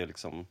då hade jag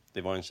liksom,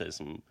 det var en tjej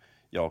som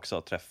jag också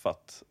har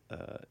träffat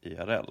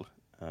IRL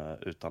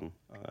utan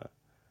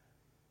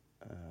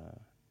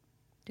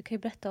Du kan ju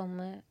berätta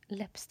om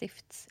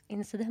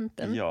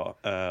läppstiftsincidenten. Ja,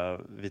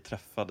 vi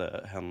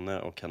träffade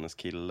henne och hennes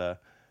kille.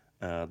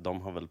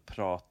 De har väl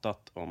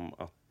pratat om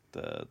att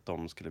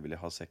de skulle vilja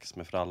ha sex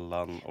med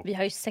frallan. Och Vi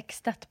har ju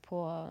sextat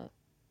på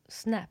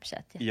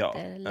Snapchat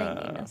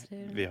jättelänge innan. Så det...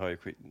 Vi har ju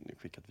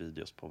skickat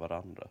videos på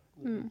varandra.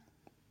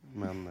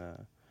 Men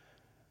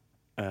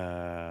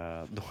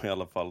då i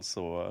alla fall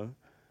så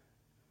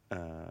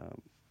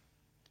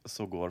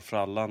går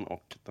frallan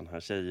och den här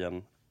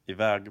tjejen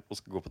iväg och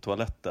ska gå på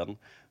toaletten.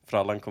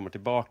 Frallan kommer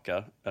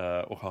tillbaka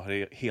och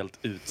har helt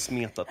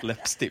utsmetat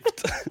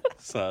läppstift.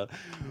 Så här.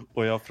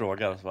 Och jag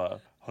frågar så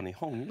här, har ni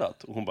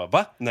hånglat? Och hon bara,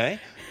 va? Nej.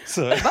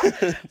 Så,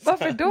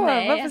 Varför då?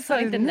 Nej, Varför jag sa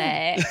du inte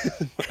nej.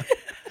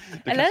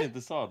 du kanske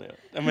inte sa det.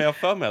 Men jag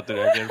för mig att du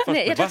reagerade först.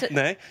 Nej, Va?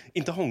 Nej,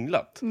 inte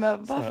hånglat.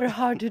 Men varför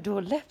har du då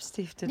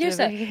läppstiftet? Just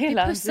det, över vi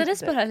hela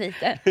pussades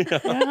ansiktet?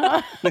 bara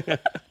lite.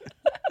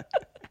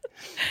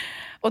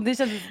 Och det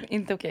kändes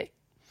inte okej.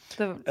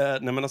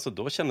 Nej men alltså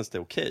då kändes det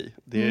okej.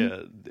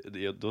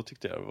 Då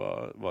tyckte jag det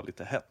var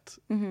lite hett.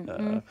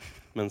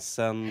 Men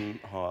sen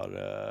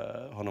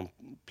har de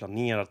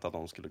planerat att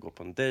de skulle gå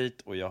på en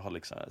dejt. Och jag har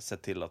liksom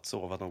sett till att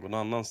sova någon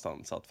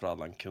annanstans. Så att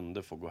frallan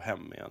kunde få gå hem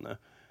med henne.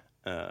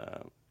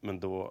 Men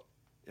då,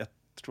 jag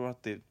tror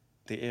att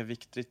det är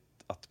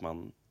viktigt att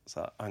man så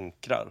här,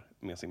 ankrar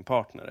med sin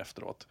partner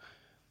efteråt.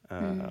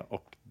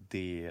 Och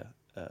det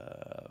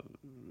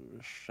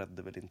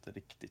skedde väl inte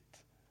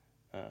riktigt.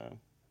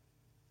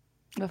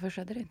 Varför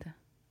skedde det inte?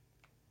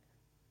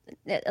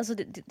 Alltså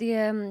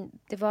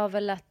det var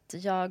väl att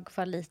jag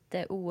var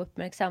lite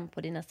ouppmärksam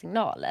på dina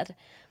signaler.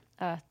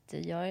 Att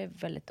jag är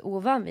väldigt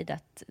ovan vid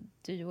att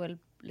du, Joel,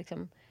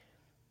 liksom...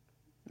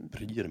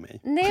 Bryr mig.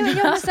 Nej, men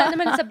jag så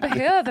här,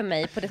 behöver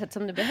mig på det sätt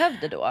som du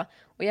behövde då.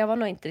 Och jag var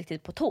nog inte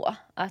riktigt på tå.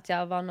 Att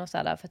jag var nog så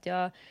här, för att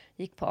jag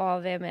gick på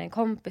AV med en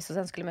kompis och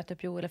sen skulle jag möta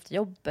upp Joel efter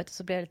jobbet. Och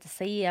så blev jag lite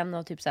sen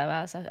och typ så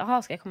här,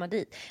 jaha, ska jag komma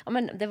dit? Ja,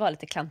 men det var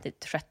lite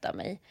klantigt skött av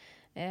mig.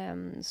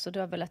 Så det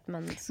var väl att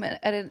man... Men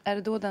är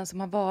det då den som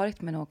har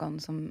varit med någon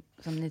som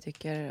ni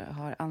tycker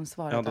har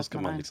ansvaret? Ja, då ska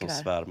att man liksom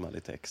svärma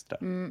lite extra.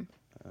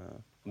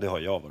 Det har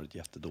jag varit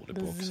jättedålig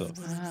på också.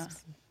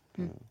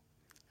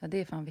 Ja, det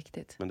är fan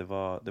viktigt. Men det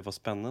var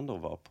spännande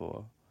att vara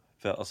på.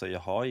 För alltså, jag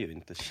har ju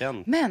inte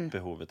känt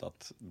behovet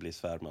att bli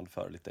svärmad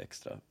för lite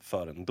extra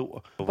förrän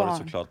då. Då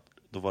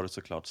var det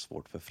såklart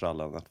svårt för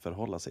frallan att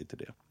förhålla sig till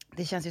det.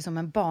 Det känns ju som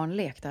en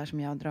barnlek där som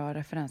jag drar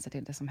referenser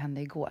till det som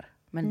hände igår.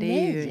 Men det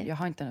är ju, jag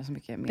har inte så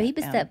mycket mer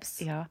Baby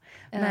steps. Ja.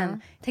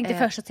 Men, tänkte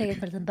första steget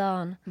på liten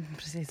barn.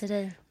 Precis. Till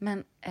dig.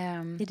 Men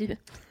det är du.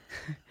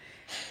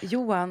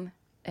 Johan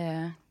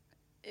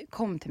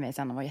kom till mig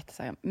sen och var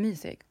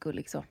jättemysig,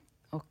 gullig så.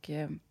 Och,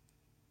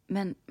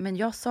 men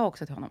jag sa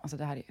också till honom, alltså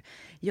det här är,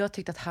 jag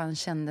tyckte att han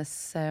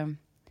kändes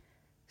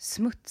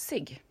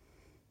smutsig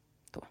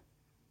då.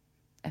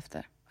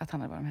 Efter att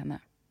han hade varit med henne.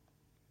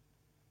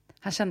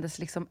 Han kändes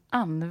liksom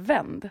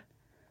använd.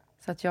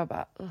 Så att jag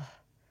bara,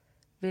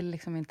 vill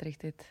liksom inte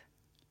riktigt.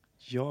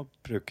 Jag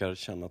brukar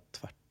känna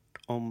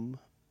tvärtom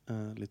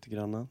lite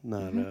grann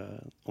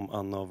när om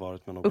Anna har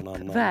varit med någon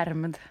annan.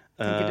 Uppvärmd,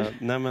 tänker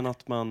du? Nej, men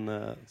att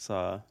man så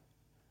här,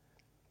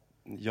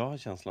 jag har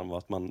känslan av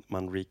att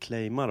man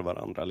reclaimar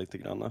varandra lite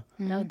grann.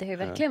 Ja, det har ju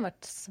verkligen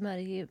varit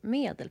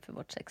smörjmedel för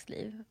vårt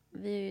sexliv.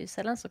 Vi är ju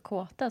sällan så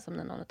kåta som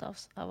när någon av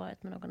oss har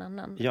varit med någon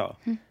annan. Ja,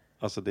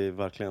 Alltså det är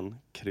verkligen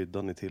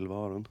kryddan i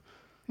tillvaron.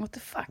 What the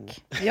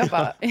fuck? Jag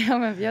bara,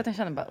 jag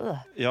känner bara,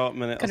 Ja,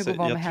 men kan du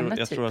gå med henne,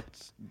 jag typ? tror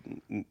att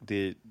det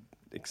är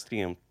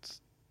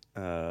extremt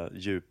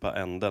djupa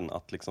änden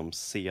att liksom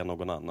se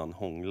någon annan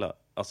hångla.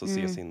 Alltså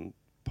se sin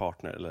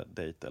partner eller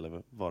dejt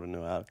eller vad det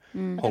nu är.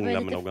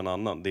 Hångla med någon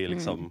annan. Det är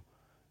liksom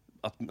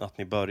att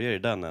ni börjar i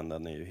den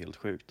änden är ju helt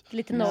sjukt.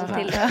 Lite 0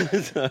 till...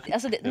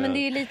 alltså men det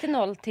är ju lite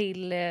 0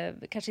 till,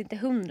 kanske inte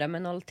 100,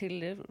 men 0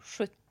 till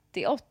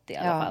 70-80 i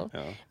alla fall.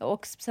 Ja.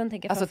 Och sen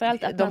tänker jag alltså,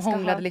 framförallt att de man ska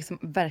hånglade liksom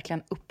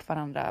verkligen upp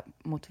varandra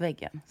mot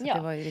väggen. Så Ja,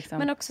 det var ju liksom...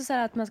 men också så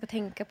här att man ska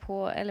tänka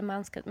på, eller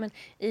man ska, men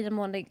i den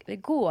mån det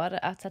går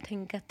att så här,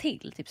 tänka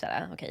till, typ så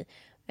här, okej.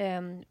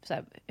 Så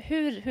här,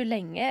 hur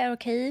länge är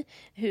okej?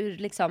 Hur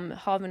liksom,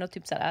 har vi något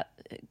typ så här,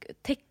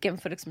 tecken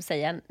för att liksom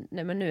säga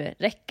nej, men nu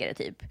räcker det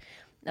typ.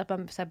 Att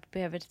man så här,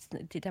 behöver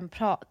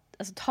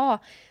alltså,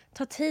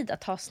 ta tid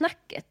att ta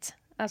snacket.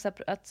 Alltså,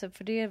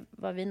 för det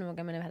var vi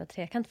noga med när vi hade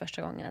trekant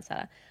första gången. Så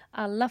här,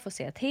 alla får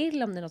säga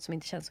till om det är något som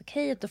inte känns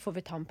okej. Då får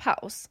vi ta en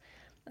paus.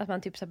 Att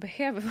man typ så här,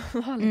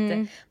 behöver vara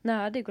lite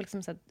nördig. Och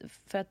liksom, så här,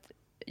 för att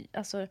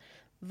alltså,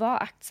 vara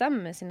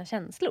aktsam med sina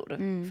känslor.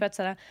 För att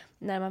så här,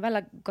 när man väl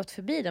har gått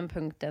förbi den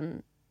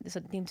punkten. Så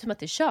det är inte som att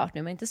det är kört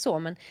nu, men inte så.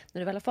 Men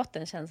när du väl har fått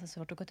den känslan så är det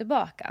svårt att gå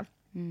tillbaka.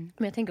 Men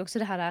jag tänker också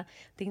det här,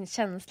 din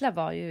känsla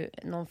var ju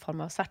någon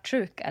form av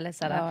svartsjuka. Eller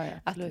såhär,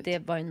 att det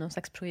var ju någon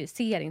slags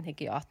projicering,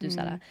 tänker jag. Att du,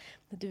 såhär,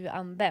 du är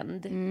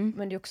använd.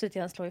 Men det är också lite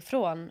grann slå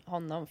ifrån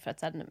honom. För att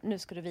såhär, nu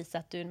ska du visa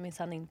att du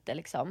minsann inte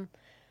liksom...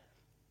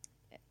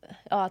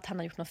 Ja, att han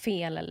har gjort något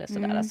fel eller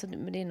sådär. Alltså,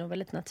 men det är nog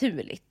väldigt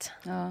naturligt.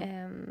 Ja.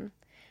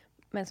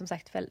 Men som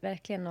sagt,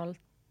 verkligen 0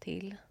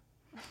 till...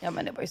 Ja,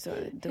 men det var ju så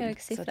dumt.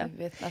 Hög siffra. Så att du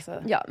vet,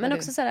 alltså, ja, men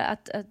också så här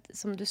att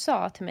som du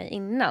sa till mig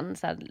innan,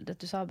 så här, att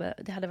du sa att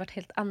det hade varit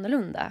helt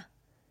annorlunda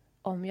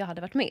om jag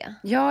hade varit med.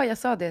 Ja, jag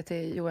sa det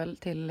till Joel,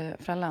 till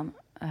Frallan,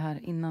 här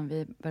innan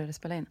vi började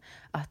spela in.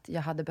 Att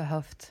jag hade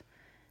behövt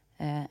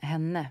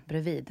henne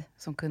bredvid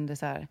som kunde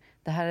så här,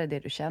 det här är det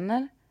du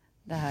känner,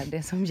 det här är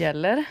det som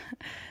gäller.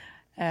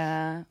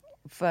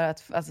 För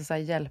att alltså, så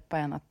här, hjälpa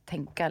en att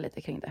tänka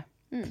lite kring det.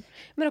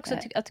 Men också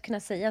att kunna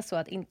säga så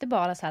att inte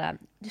bara så här,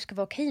 du ska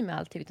vara okej med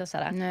allt, utan så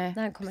här,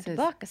 när han kommer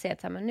tillbaka säga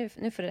att men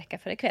nu får det räcka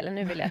för ikväll,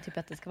 nu vill jag typ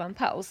att det ska vara en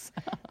paus.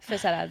 För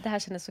så här, det här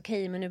kändes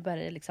okej, men nu börjar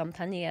det liksom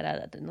tangera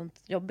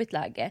något jobbigt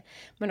läge.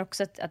 Men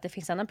också att det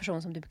finns en annan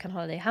person som du kan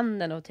hålla dig i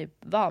handen och typ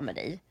vara med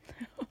dig.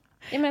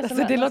 Alltså,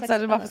 det låter så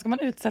här, varför ska man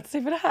utsätta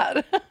sig för det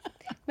här?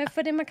 Men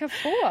för det man kan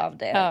få av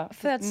det. Ja.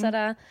 För att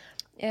sådär,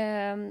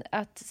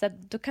 att så här,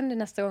 då kan det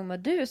nästa gång vara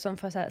du som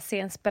får så här, se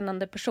en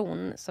spännande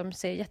person som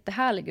ser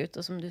jättehärlig ut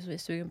och som du är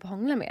sugen på att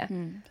hångla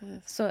med.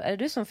 Så är det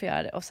du som får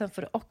göra det. Och sen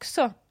får du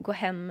också gå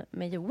hem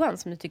med Johan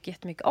som du tycker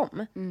jättemycket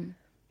om.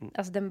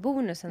 Alltså den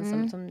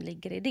bonusen som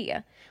ligger i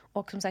det.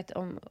 Och som sagt,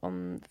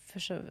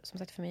 som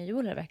sagt för mig och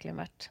Joel har det verkligen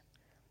varit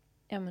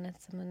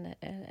som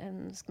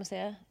en ska man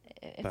säga,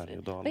 vad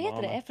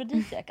heter det?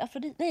 Afrodisiak?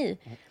 Nej.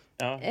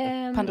 Ja,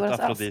 Pandoras ett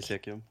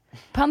afrodisiakum.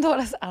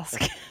 Pandoras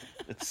ask.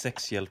 Ett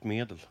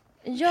sexhjälpmedel.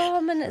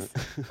 Ja,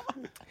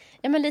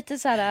 men lite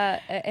så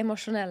här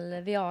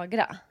emotionell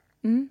Viagra.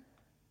 Men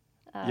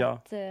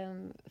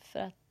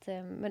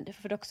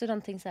för det är också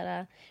någonting så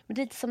här, men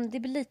det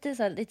blir lite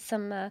så här, lite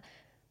som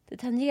det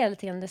tangerar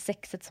lite grann det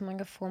sexet som man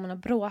kan få om man har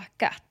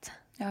bråkat.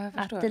 Ja, jag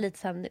förstår. Att det är lite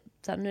så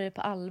här, nu är det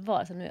på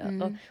allvar så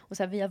nu, och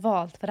så här, vi har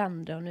valt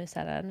varandra och nu så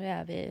här, nu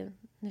är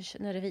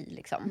det vi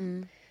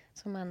liksom.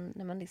 Så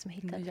när man liksom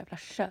hittar... Nu jävla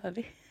kör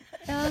vi.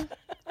 Ja,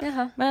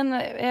 jaha.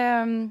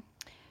 Men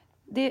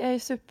det är ju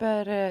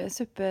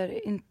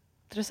super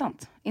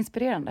intressant,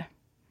 inspirerande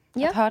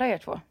att höra er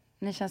två.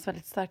 Ni känns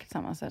väldigt starka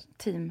tillsammans,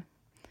 team.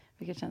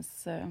 Vilket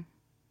känns...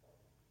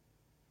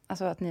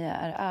 alltså att ni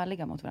är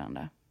ärliga mot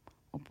varandra.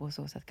 Och på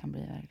så sätt kan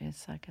bli väldigt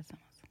starka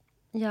tillsammans.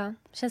 Ja,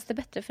 känns det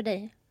bättre för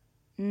dig?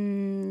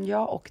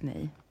 Ja och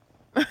nej.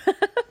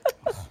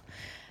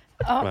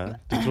 Men,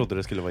 du trodde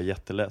det skulle vara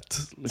jättelätt.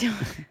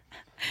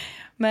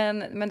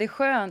 Men det är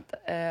skönt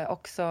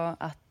också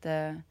att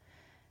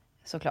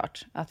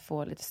såklart att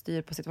få lite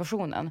styr på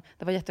situationen.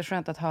 Det var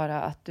jätteskönt att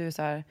höra att du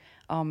så här,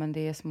 ja men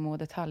det är små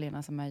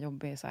detaljerna som är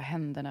jobbiga, så här,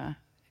 händerna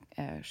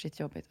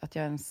skitjobbigt. Att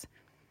jag ens,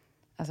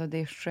 alltså det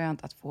är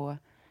skönt att få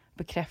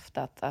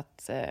bekräftat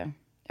att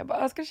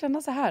jag ska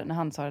känna så här när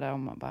han sa det där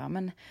om bara,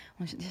 men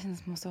det känns som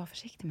man måste vara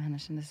försiktig med henne,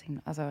 kändes så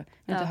himla, alltså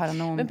inte höra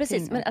någonting. Men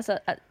precis, men alltså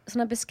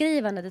såna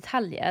beskrivande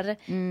detaljer,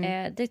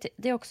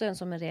 det är också en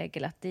som en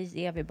regel att det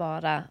ger vi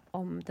bara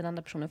om den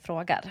andra personen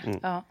frågar.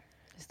 Ja,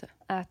 just det.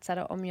 Att så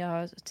här, om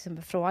jag till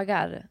exempel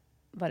frågar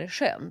var det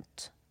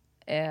skönt,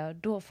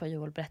 då får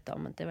Joel berätta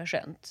om att det var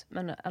skönt.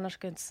 Men annars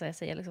ska jag inte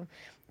säga liksom,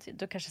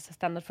 då kanske så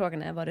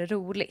standardfrågan är, var det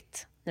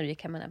roligt när du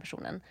gick hem med den här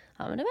personen?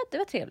 Ja, men det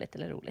var trevligt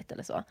eller roligt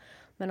eller så.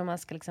 Men om man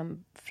ska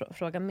liksom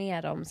fråga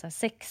mer om så här,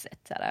 sexet,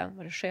 så här,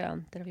 var det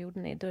skönt eller vad gjorde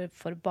ni? Då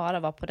får det bara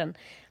vara på den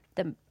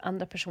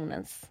andra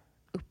personens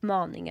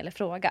uppmaning eller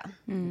fråga.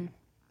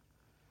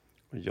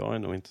 Och jag är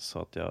nog inte så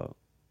att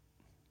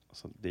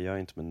det gör jag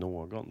inte med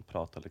någon,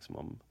 pratar liksom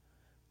om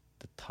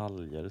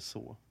detaljer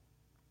så.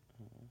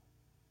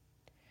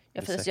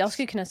 Ja, för jag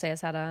skulle kunna säga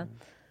så här,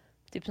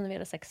 typ som när vi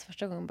hade sex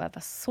första gången, bara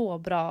var så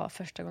bra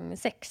första gången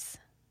sex.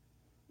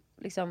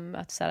 Liksom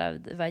att så här,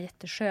 det var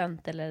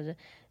jätteskönt eller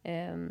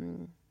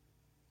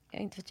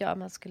inte vet jag,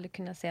 man skulle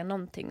kunna säga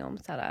någonting om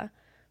så här,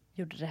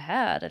 gjorde det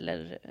här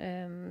eller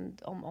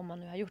om man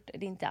nu har gjort det.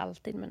 Det är inte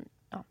alltid, men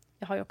ja,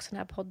 jag har ju också den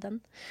här podden.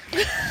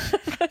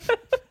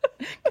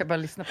 Kan bara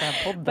lyssna på den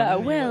här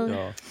podden.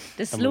 Well,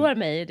 det slår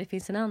mig. Det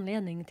finns en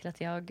anledning till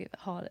att jag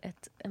har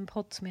en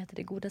podd som heter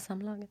Det goda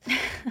samlaget.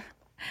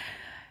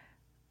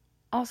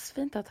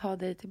 Fint att ha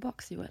dig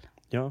tillbaks, Joel.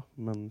 Ja,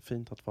 men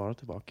fint att vara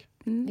tillbaka.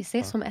 Vi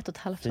ses om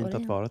 1,5 år Fint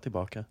igen. att vara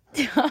tillbaka.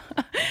 Ja,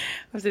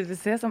 precis. Vi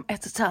ses om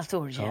 1,5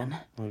 år igen.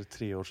 Ja, och det är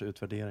 3 års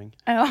utvärdering.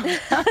 Ja.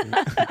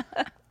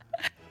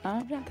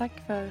 Ja, bra. Tack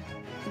för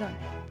idag.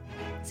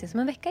 Ses om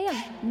en vecka igen.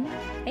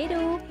 Hej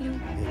då. Hej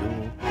då.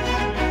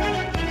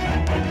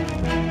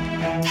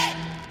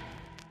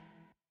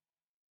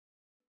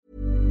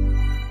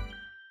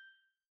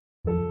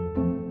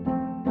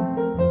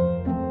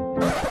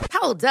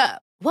 Hold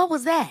up. What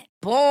was that?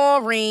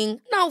 Boring.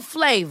 No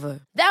flavor.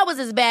 That was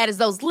as bad as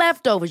those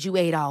leftovers you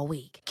ate all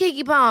week.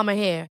 Keke Palmer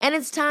here, and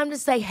it's time to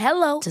say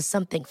hello to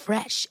something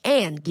fresh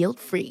and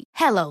guilt-free.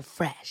 Hello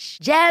Fresh.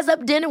 Jazz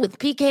up dinner with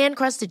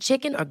pecan-crusted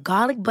chicken or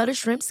garlic butter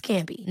shrimp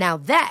scampi. Now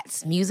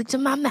that's music to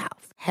my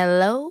mouth.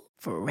 Hello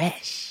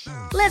Fresh.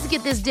 Let's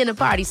get this dinner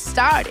party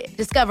started.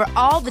 Discover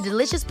all the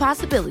delicious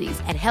possibilities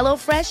at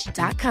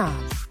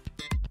hellofresh.com.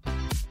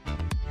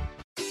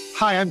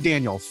 Hi, I'm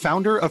Daniel,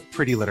 founder of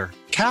Pretty Litter.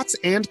 Cats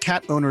and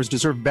cat owners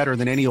deserve better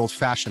than any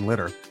old-fashioned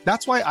litter.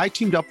 That's why I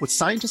teamed up with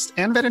scientists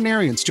and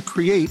veterinarians to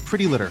create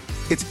Pretty Litter.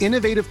 Its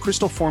innovative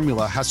crystal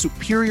formula has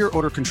superior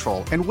odor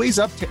control and weighs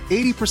up to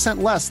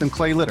 80% less than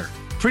clay litter.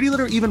 Pretty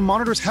Litter even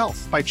monitors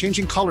health by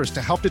changing colors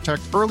to help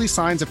detect early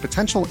signs of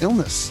potential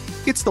illness.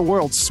 It's the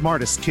world's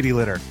smartest kitty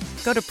litter.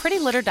 Go to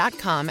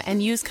prettylitter.com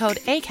and use code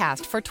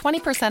ACAST for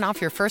 20%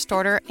 off your first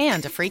order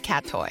and a free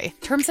cat toy.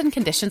 Terms and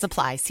conditions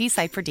apply. See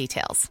site for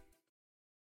details.